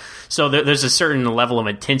people, So there's a certain level of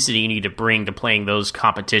intensity you need to bring to playing those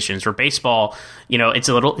competitions. For baseball, it's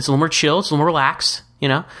a little more chill, it's a little more relaxed,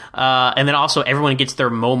 and then also everyone gets their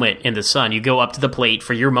moment in the sun. You go up to the plate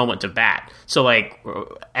for your moment to bat. So like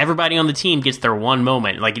everybody on the team gets their one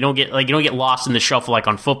moment. Like you don't get lost in the shuffle like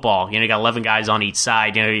on football. You got 11 guys on each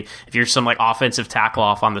side. If you're some like offensive tackle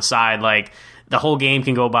off on the side, like the whole game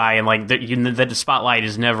can go by and like the spotlight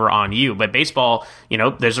is never on you. But baseball,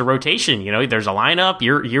 there's a rotation. There's a lineup.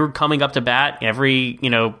 You're coming up to bat every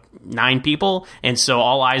 9 people, and so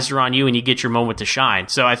all eyes are on you, and you get your moment to shine.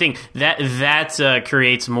 So I think that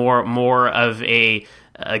creates more of a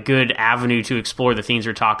good avenue to explore the themes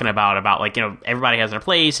we're talking about like, everybody has their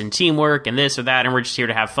place and teamwork and this or that, and we're just here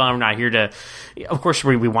to have fun. We're not here to, of course,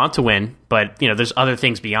 we want to win, but, there's other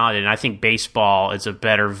things beyond it, and I think baseball is a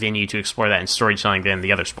better venue to explore that in storytelling than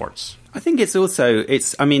the other sports. I think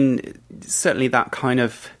certainly that kind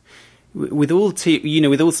of, with all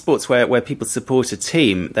with all sports where people support a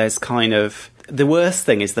team, there's kind of, the worst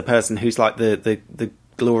thing is the person who's like the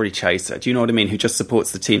glory chaser. Do you know what I mean? Who just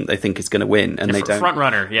supports the team that they think is going to win, and they don't. Front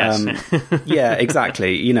runner, yes. Yeah,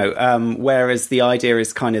 exactly. Whereas the idea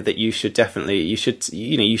is kind of that you should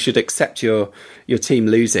accept your team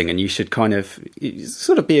losing, and you should kind of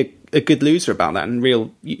sort of be a good loser about that, and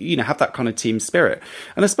have that kind of team spirit.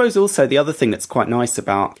 And I suppose also the other thing that's quite nice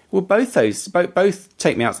about both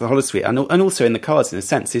Take Me Out to the Holosuite and also in the cards in a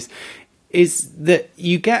sense is that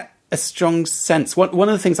you get a strong sense. One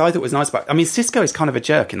of the things I thought was nice about, Sisko is kind of a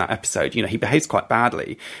jerk in that episode. He behaves quite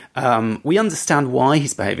badly. We understand why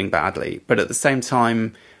he's behaving badly, but at the same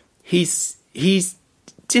time, he's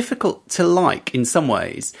difficult to like in some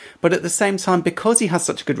ways. But at the same time, because he has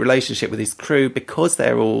such a good relationship with his crew, because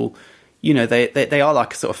they're all, they are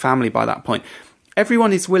like a sort of family by that point.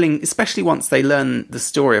 Everyone is willing, especially once they learn the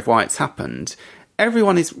story of why it's happened.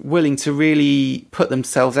 Everyone is willing to really put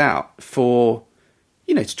themselves out for,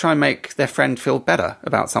 to try and make their friend feel better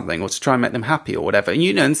about something, or to try and make them happy or whatever. And,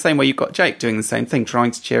 in the same way you've got Jake doing the same thing,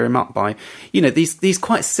 trying to cheer him up by, these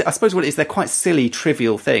quite, I suppose what it is, they're quite silly,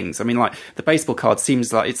 trivial things. Like the baseball card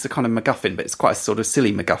seems like it's a kind of MacGuffin, but it's quite a sort of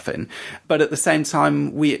silly MacGuffin. But at the same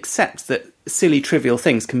time, we accept that silly, trivial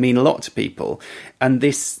things can mean a lot to people. And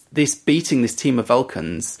this beating this team of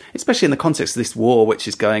Vulcans, especially in the context of this war which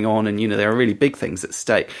is going on, and, there are really big things at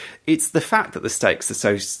stake. It's the fact that the stakes are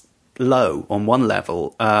so low on one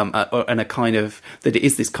level, and a kind of that it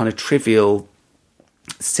is this kind of trivial,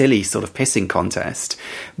 silly sort of pissing contest,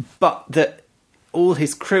 but that all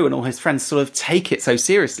his crew and all his friends sort of take it so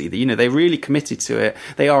seriously that they're really committed to it.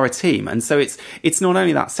 They are a team, and so it's not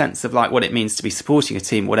only that sense of like what it means to be supporting a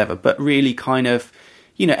team, whatever, but really kind of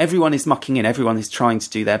everyone is mucking in, everyone is trying to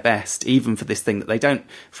do their best, even for this thing that they don't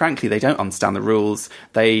understand the rules.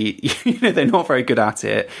 They, they're not very good at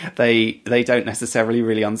it. They don't necessarily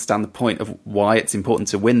really understand the point of why it's important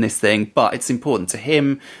to win this thing, but it's important to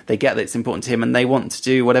him. They get that it's important to him, and they want to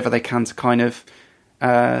do whatever they can to kind of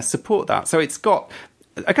support that. So it's got,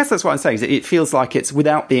 I guess that's what I'm saying, is it feels like it's,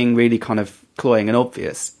 without being really kind of cloying and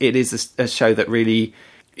obvious, it is a show that really,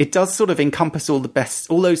 it does sort of encompass all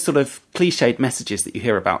those sort of cliched messages that you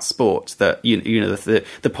hear about sport, that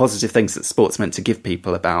the positive things that sport's meant to give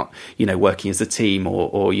people about working as a team,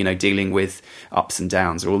 or dealing with ups and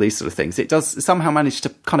downs, or all these sort of things. It does somehow manage to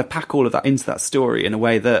kind of pack all of that into that story in a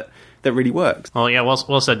way that that really works. Well, yeah,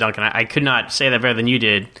 well said, Duncan. I could not say that better than you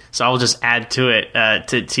did, so I will just add to it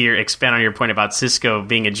to your expand on your point about Sisko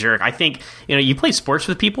being a jerk. I think you play sports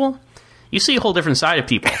with people, you see a whole different side of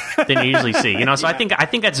people than you usually see. So I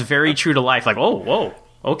think that's very true to life. Like, oh, whoa.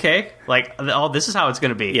 Okay, like, oh, this is how it's going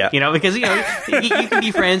to be, because you can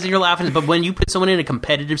be friends and you're laughing, but when you put someone in a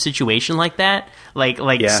competitive situation like that,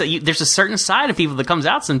 there's a certain side of people that comes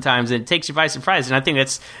out sometimes and it takes you by surprise, and I think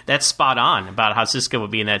that's spot on about how Sisko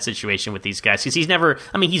would be in that situation with these guys, because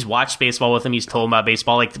he's watched baseball with them, he's told them about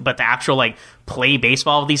baseball, but the actual play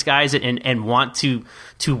baseball with these guys and want to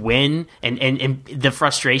win and the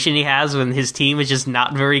frustration he has when his team is just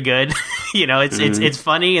not very good, it's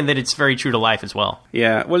funny, and that it's very true to life as well.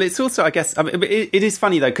 Yeah. Well, it's also, I guess, it is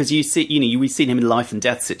funny though, because you see, we've seen him in life and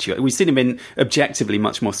death situations. We've seen him in objectively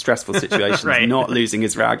much more stressful situations, right. Not losing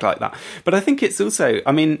his rag like that. But I think it's also,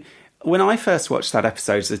 when I first watched that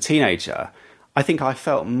episode as a teenager, I think I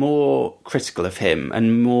felt more critical of him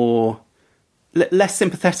and less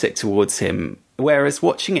sympathetic towards him. Whereas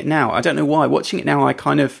watching it now, I don't know why, watching it now, I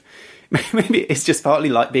kind of, maybe it's just partly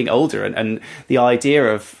like being older and the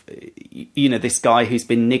idea of, this guy who's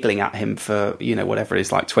been niggling at him for, whatever it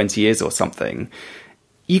is, like 20 years or something.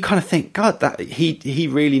 You kind of think, God, that he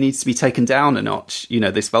really needs to be taken down a notch.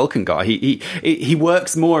 This Vulcan guy, he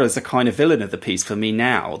works more as a kind of villain of the piece for me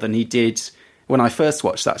now than he did when I first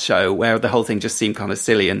watched that show, where the whole thing just seemed kind of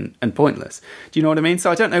silly and pointless. Do you know what I mean?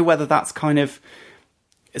 So I don't know whether that's kind of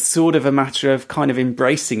sort of a matter of kind of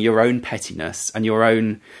embracing your own pettiness and your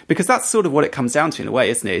own, because that's sort of what it comes down to in a way,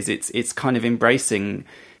 isn't it? It's kind of embracing.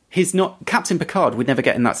 Captain Picard would never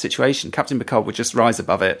get in that situation. Captain Picard would just rise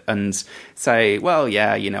above it and say, well,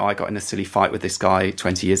 yeah, I got in a silly fight with this guy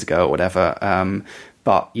 20 years ago or whatever.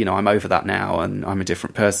 But, I'm over that now and I'm a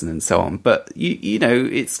different person and so on. But,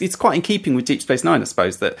 it's quite in keeping with Deep Space Nine, I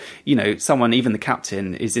suppose, that, someone, even the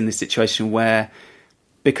captain, is in this situation where,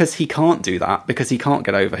 because he can't do that, because he can't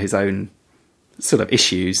get over his own sort of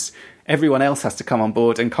issues, everyone else has to come on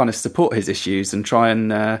board and kind of support his issues and try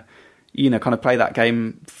and, kind of play that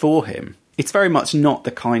game for him. It's very much not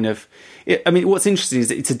the kind of... what's interesting is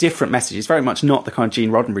that it's a different message. It's very much not the kind of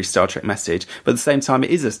Gene Roddenberry Star Trek message, but at the same time,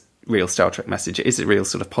 it is a real Star Trek message. It is a real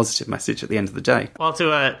sort of positive message at the end of the day. Well,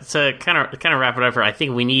 to kind of wrap it up, I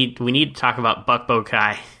think we need to talk about Buck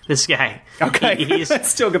Bokai. This guy. Okay,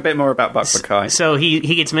 let's talk a bit more about Buck Bokai. So he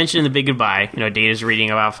gets mentioned in The Big Goodbye. Data's reading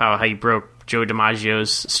about how he broke Joe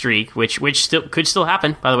DiMaggio's streak, which could still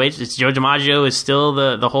happen. By the way, it's Joe DiMaggio is still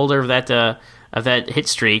the holder of that hit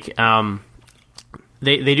streak.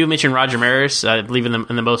 They do mention Roger Maris, I believe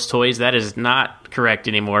in the most toys. That is not correct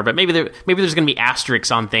anymore. But maybe there's going to be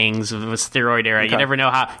asterisks on things with steroid era. Okay. You never know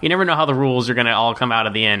how the rules are going to all come out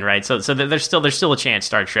at the end, right? So there's still a chance,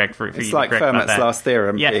 Star Trek, for you to be correct about that. It's like Fermat's last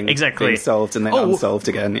theorem being solved and then unsolved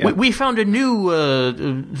again. Yeah. We found a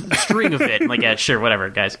new string of it. Like, yeah, sure, whatever,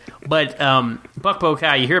 guys. But Buck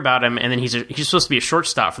Bokai, you hear about him, and then he's supposed to be a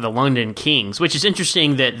shortstop for the London Kings, which is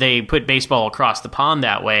interesting that they put baseball across the pond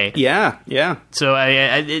that way. Yeah. So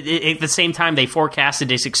at the same time, they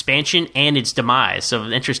forecasted its expansion and its demise. So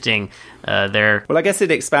interesting there. Well, I guess it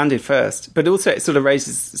expanded first, but also it sort of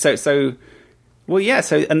raises... So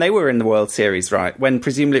and they were in the World Series, right? When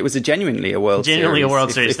presumably it was genuinely a World Series. Genuinely a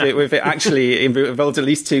World Series. If it actually involved at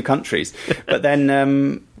least two countries. But then...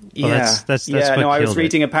 that's what I was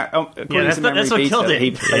reading that's what killed it.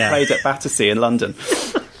 They played at Battersea in London.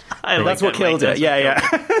 That's what killed it. Yeah.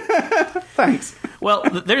 Thanks. Well,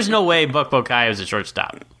 there's no way Buck Bokai is a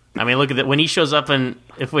shortstop. Look at that. When he shows up in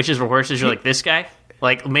If Wishes Were Horses, you're like, this guy?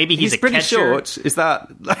 Like, maybe he's a pretty catcher. Short. Is that...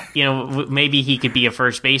 maybe he could be a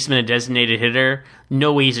first baseman, a designated hitter.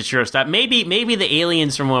 No way he's a shortstop. Maybe the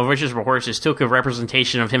aliens from If Wishes Were Horses took a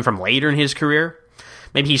representation of him from later in his career.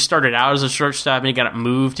 Maybe he started out as a shortstop and he got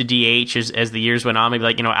moved to DH as the years went on. Maybe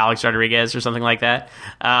like, Alex Rodriguez or something like that.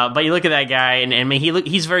 But you look at that guy and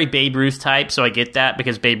he's very Babe Ruth type. So I get that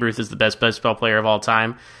because Babe Ruth is the best baseball player of all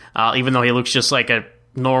time. Even though he looks just like a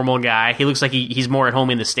normal guy, he looks like he's more at home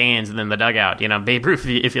in the stands than the dugout. Babe Ruth,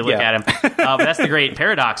 if you look at him. But that's the great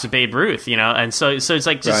paradox of Babe Ruth, and so it's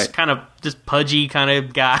like just kind of just pudgy kind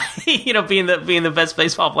of guy, being the best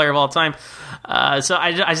baseball player of all time. So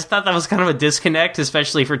I just thought that was kind of a disconnect,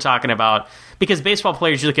 especially if we're talking about, because baseball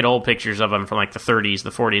players, you look at old pictures of them from like the 30s, the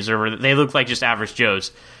 40s, or they look like just average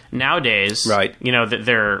Joes. Nowadays, right?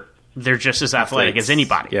 They're just as athletic as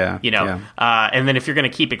anybody. And then if you're going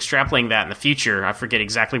to keep extrapolating that in the future, I forget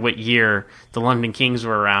exactly what year the London Kings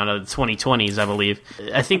were around, the 2020s, I believe.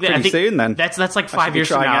 I think soon then. That's like 5 years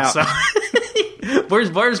from now. So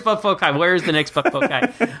where's Buck Bokai? Where's the next Buck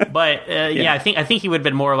Bokai? But I think he would have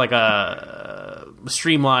been more like a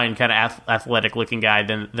streamlined, kind of athletic-looking guy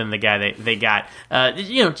than the guy they got. Just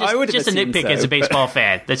a nitpick as a baseball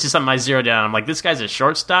fan. That's just something I zeroed down. I'm like, this guy's a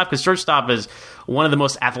shortstop, because shortstop is one of the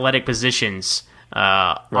most athletic positions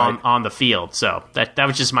on the field. So that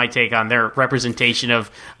was just my take on their representation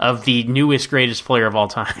of the newest, greatest player of all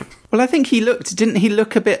time. Well, I think didn't he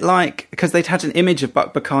look a bit like, because they'd had an image of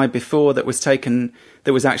Buck Buckeye before that was taken,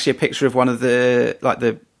 that was actually a picture of one of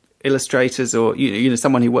the illustrators or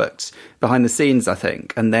someone who worked behind the scenes, I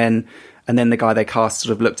think, and then the guy they cast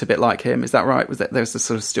sort of looked a bit like him. Is that right? There's a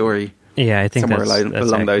sort of story? Yeah, I think somewhere that's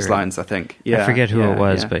along those lines. I think. Yeah, I forget who it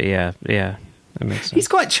was, but yeah, that makes sense. He's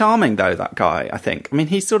quite charming, though. That guy, I think. I mean,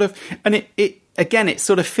 he's sort of, and it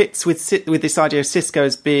sort of fits with this idea of Sisko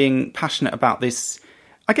as being passionate about this.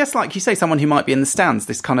 I guess, like you say, someone who might be in the stands.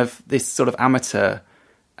 This sort of amateur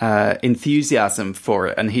enthusiasm for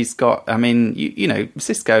it, and he's got. I mean,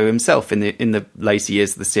 Sisko himself in the later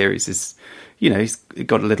years of the series is, he's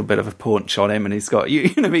got a little bit of a paunch on him, and he's got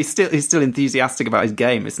he's still enthusiastic about his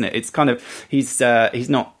game, isn't it? It's kind of he's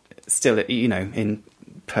not still in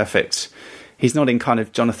perfect. He's not in kind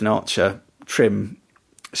of Jonathan Archer trim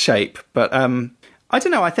shape, but I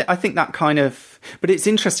don't know. I think that kind of. But it's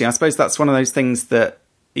interesting. I suppose that's one of those things that.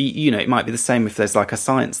 It might be the same if there's like a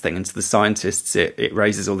science thing, and to the scientists it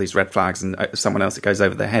raises all these red flags, and someone else it goes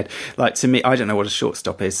over their head. Like, to me, I don't know what a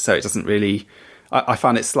shortstop is, so it doesn't really. I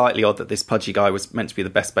find it slightly odd that this pudgy guy was meant to be the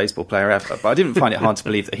best baseball player ever, but I didn't find it hard to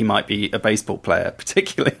believe that he might be a baseball player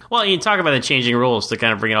particularly. Well, you talk about the changing rules to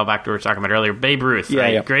kind of bring it all back to what we were talking about earlier. Babe Ruth,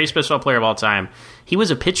 right? Yeah. Greatest baseball player of all time. He was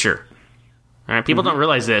a pitcher. All right, people don't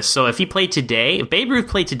realize this. So if Babe Ruth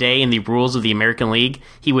played today in the rules of the American League,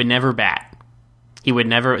 he would never bat. He would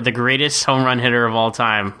never, the greatest home run hitter of all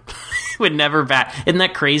time, would never bat. Isn't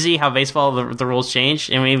that crazy how baseball, the rules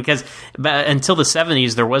change? I mean, because until the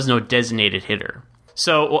 70s, there was no designated hitter.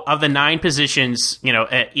 So of the 9 positions,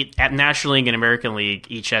 at National League and American League,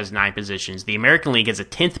 each has 9 positions. The American League has a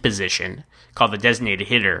 10th position called the designated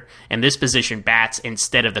hitter, and this position bats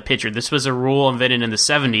instead of the pitcher. This was a rule invented in the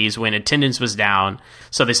 70s when attendance was down.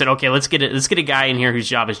 So they said, okay, let's get a guy in here whose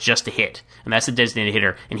job is just to hit, and that's the designated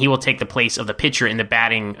hitter, and he will take the place of the pitcher in the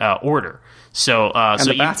batting order. So,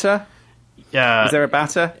 the batter? Is there a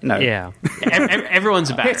batter? No. Yeah. Everyone's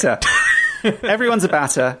a batter. Hitter. Everyone's a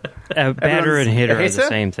batter. A batter and hitter are the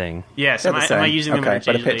same thing. Yes, am I using them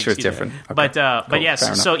interchangeably? But a pitcher is different. Okay. But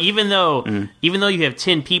yes. So even though you have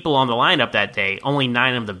 10 people on the lineup that day, only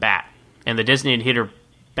 9 of them bat, and the designated hitter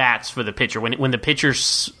bats for the pitcher. When the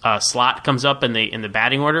pitcher's slot comes up in the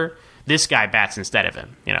batting order, this guy bats instead of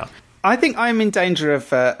him. I think I'm in danger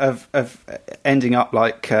of ending up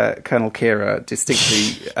like Colonel Kira,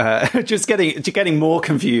 distinctly just getting more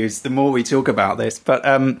confused the more we talk about this. But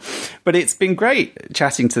it's been great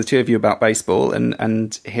chatting to the two of you about baseball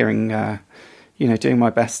and hearing, doing my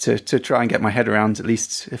best to try and get my head around at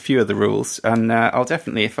least a few of the rules. And I'll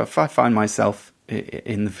definitely, if I find myself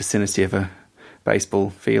in the vicinity of a baseball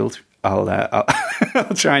field, I'll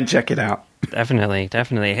try and check it out. Definitely.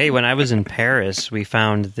 Hey, when I was in Paris, we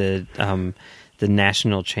found the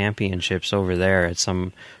national championships over there at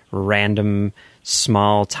some random,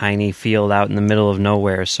 small, tiny field out in the middle of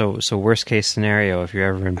nowhere. So worst case scenario if you're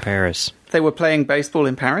ever in Paris. They were playing baseball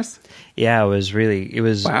in Paris? Yeah, it was.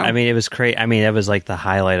 Wow. I mean, it was crazy. I mean, that was like the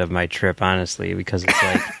highlight of my trip, honestly, because it's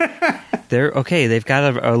like they've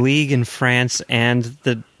got a league in France, and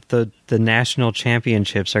the national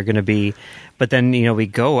championships are going to be, but then we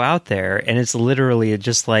go out there and it's literally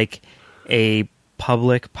just like a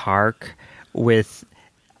public park with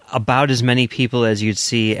about as many people as you'd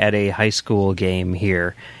see at a high school game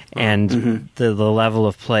here, and the level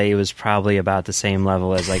of play was probably about the same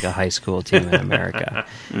level as like a high school team in America.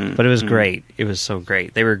 But it was great. It was so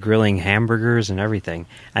great. They were grilling hamburgers and everything.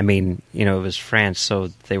 I mean, it was France, so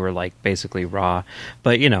they were like basically raw,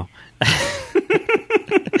 but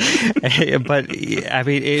but I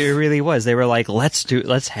mean, it really was. They were like,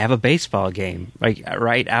 let's have a baseball game, like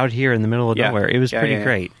right out here in the middle of nowhere. It was pretty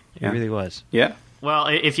great. It really was. Yeah. Well,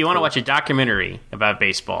 if you want to watch a documentary about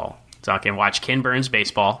baseball, watch Ken Burns'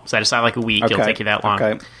 Baseball. Set aside like a week; it'll take you that long.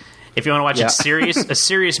 Okay. If you want to watch a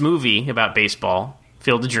serious movie about baseball,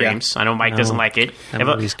 Field of Dreams. I know Mike doesn't like it. That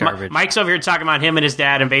movie's garbage. Mike's over here talking about him and his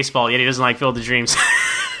dad and baseball, yet he doesn't like Field of Dreams.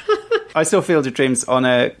 I saw Field of Dreams on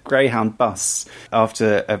a Greyhound bus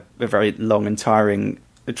after a very long and tiring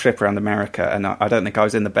trip around America, and I don't think I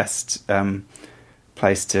was in the best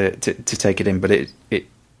place to take it in, but it's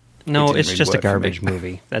really just a garbage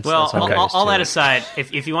movie. That's all that aside,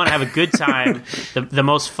 if you want to have a good time, the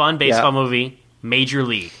most fun baseball movie, Major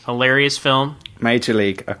League. Hilarious film. Major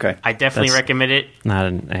League. Okay. I definitely recommend it. Not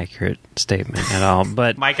an accurate statement at all.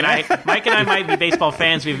 But Mike and I might be baseball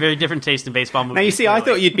fans. We have very different taste in baseball movies. Now, you see, I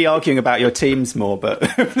thought you'd be arguing about your teams more, but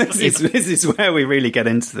this is where we really get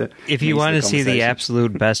into the. If you want to see the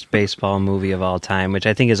absolute best baseball movie of all time, which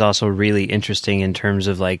I think is also really interesting in terms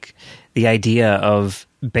of like the idea of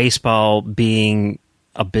baseball being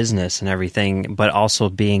a business and everything, but also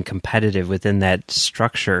being competitive within that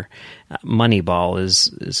structure, Moneyball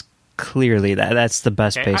is clearly that's the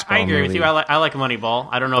best baseball movie. I agree with you. I like Moneyball.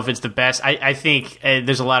 I don't know if it's the best. I think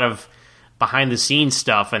there's a lot of behind the scenes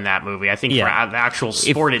stuff in that movie. I think for the actual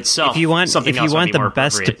sport itself, if you want the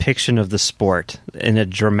best appropriate depiction of the sport in a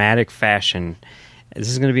dramatic fashion, this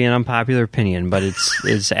is going to be an unpopular opinion, but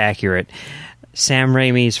it's accurate. Sam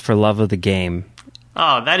Raimi's For Love of the Game.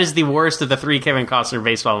 Oh, that is the worst of the 3 Kevin Costner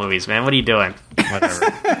baseball movies, man. What are you doing?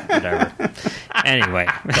 Whatever. Anyway.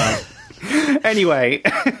 Anyway,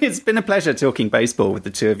 it's been a pleasure talking baseball with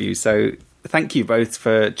the two of you, so thank you both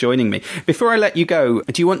for joining me. Before I let you go,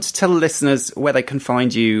 do you want to tell listeners where they can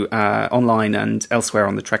find you online and elsewhere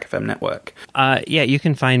on the Trek FM network? Yeah, you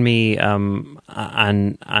can find me on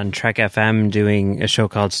Trek FM doing a show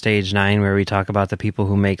called Stage 9 where we talk about the people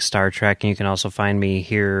who make Star Trek, and you can also find me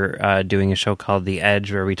here doing a show called The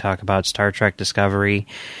Edge where we talk about Star Trek Discovery,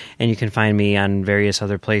 and you can find me on various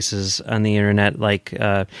other places on the internet like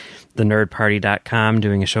thenerdparty.com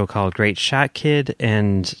doing a show called Great Shot Kid,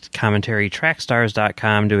 and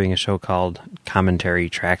commentarytrackstars.com doing a show called Commentary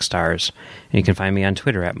Track Stars. And you can find me on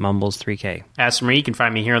Twitter at Mumbles3K. As for me, you can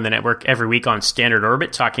find me here on the network every week on Standard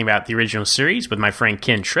Orbit talking about the original series with my friend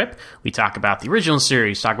Ken Tripp. We talk about the original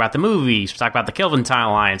series, talk about the movies, talk about the Kelvin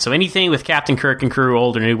timeline. So anything with Captain Kirk and crew,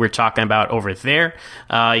 old or new, we're talking about over there.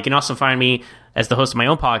 You can also find me as the host of my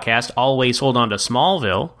own podcast, Always Hold On to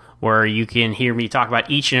Smallville, where you can hear me talk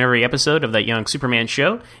about each and every episode of that Young Superman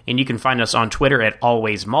show. And you can find us on Twitter at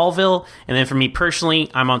Always Malville. And then for me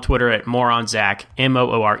personally, I'm on Twitter at MoronZach,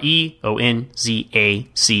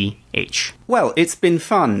 MoorEonZACH. Well, it's been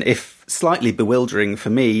fun, if slightly bewildering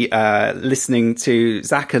for me, listening to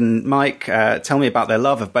Zach and Mike tell me about their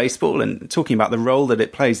love of baseball and talking about the role that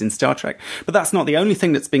it plays in Star Trek. But that's not the only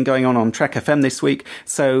thing that's been going on Trek FM this week.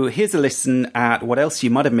 So here's a listen at what else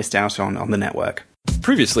you might have missed out on the network.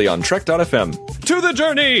 Previously on Trek.fm. To the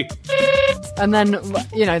journey! And then,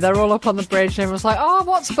 they're all up on the bridge and everyone's like, oh,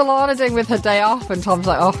 what's B'Elanna doing with her day off? And Tom's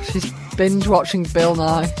like, oh, she's binge watching Bill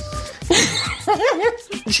Nye.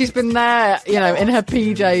 She's been there, in her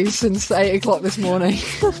PJs since 8 o'clock this morning.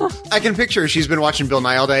 I can picture her. She's been watching Bill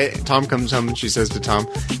Nye all day. Tom comes home and she says to Tom,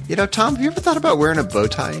 Tom, have you ever thought about wearing a bow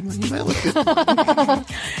tie? You might look good.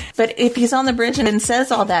 But if he's on the bridge and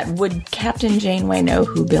says all that, would Captain Janeway know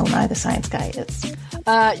who Bill Nye the Science Guy is?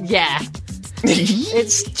 Yeah.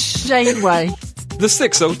 It's Janeway. The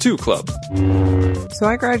 602 Club. So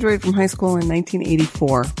I graduated from high school in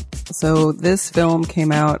 1984. So this film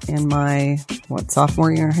came out in my,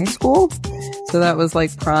 sophomore year in high school? So that was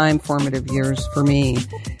like prime formative years for me.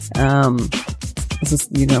 This is,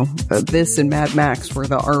 this and Mad Max were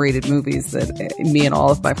the R-rated movies that me and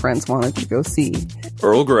all of my friends wanted to go see.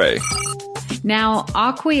 Earl Grey. Now,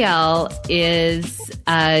 Aquiel is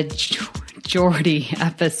a Geordie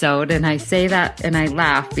episode, and I say that and I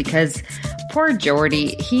laugh because poor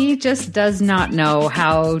Geordie, he just does not know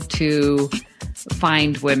how to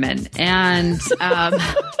find women. And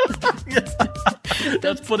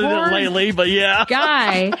that's putting it lightly, but yeah.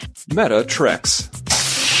 Guy. Meta Treks.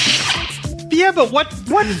 Yeah, but what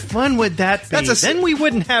fun would that be? Then we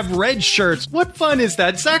wouldn't have red shirts. What fun is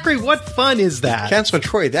that? Zachary, what fun is that? Councilman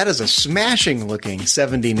Troy, that is a smashing looking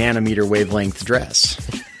 70 nanometer wavelength dress.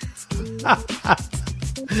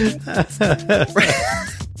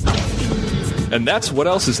 And that's what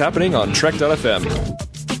else is happening on Trek.fm.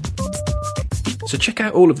 So check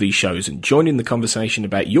out all of these shows and join in the conversation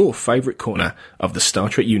about your favourite corner of the Star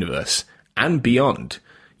Trek universe and beyond.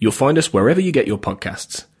 You'll find us wherever you get your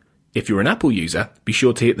podcasts. If you're an Apple user, be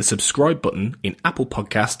sure to hit the subscribe button in Apple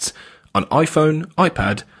Podcasts on iPhone,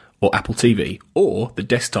 iPad, or Apple TV, or the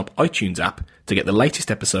desktop iTunes app to get the latest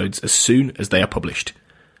episodes as soon as they are published.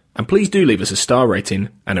 And please do leave us a star rating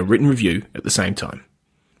and a written review at the same time.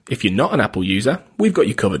 If you're not an Apple user, we've got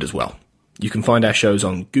you covered as well. You can find our shows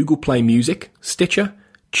on Google Play Music, Stitcher,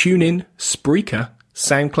 TuneIn, Spreaker,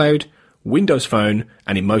 SoundCloud, Windows Phone,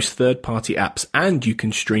 and in most third-party apps, and you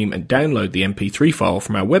can stream and download the MP3 file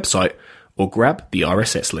from our website or grab the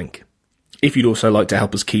RSS link. If you'd also like to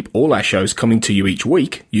help us keep all our shows coming to you each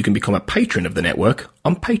week, you can become a patron of the network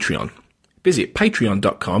on Patreon. Visit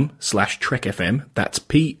patreon.com/TrekFM, that's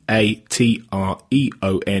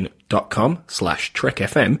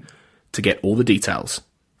patreon.com/TrekFM, to get all the details.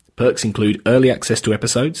 Perks include early access to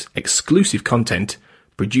episodes, exclusive content,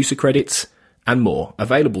 producer credits, and more,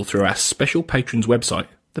 available through our special patrons website,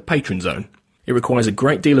 the Patron Zone. It requires a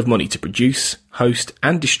great deal of money to produce, host,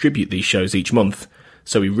 and distribute these shows each month,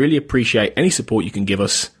 so we really appreciate any support you can give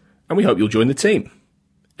us, and we hope you'll join the team.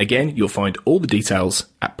 Again, you'll find all the details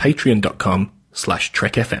at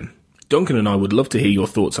patreon.com/TrekFM. Duncan and I would love to hear your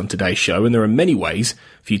thoughts on today's show, and there are many ways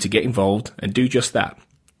for you to get involved and do just that.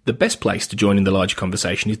 The best place to join in the larger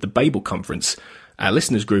conversation is the Babel Conference, our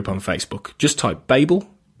listeners group on Facebook. Just type Babel,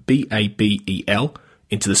 B-A-B-E-L,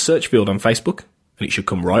 into the search field on Facebook, and it should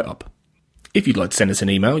come right up. If you'd like to send us an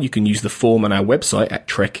email, you can use the form on our website at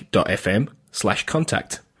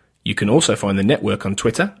Trek.fm/contact. You can also find the network on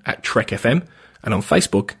Twitter at TrekFM and on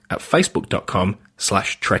Facebook at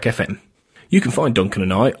facebook.com/TrekFM. You can find Duncan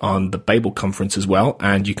and I on the Babel Conference as well,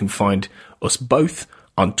 and you can find us both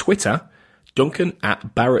on Twitter, Duncan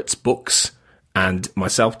at Barrett's Books, and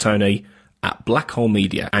myself, Tony, at Black Hole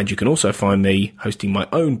Media. And you can also find me hosting my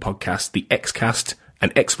own podcast, the Xcast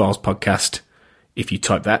and X-Files podcast, if you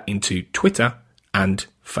type that into Twitter and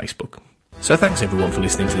Facebook. So thanks everyone for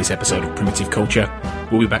listening to this episode of Primitive Culture.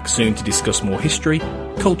 We'll be back soon to discuss more history,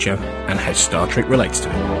 culture, and how Star Trek relates to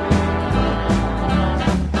it.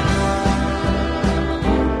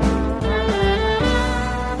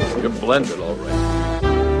 You're blended, all right.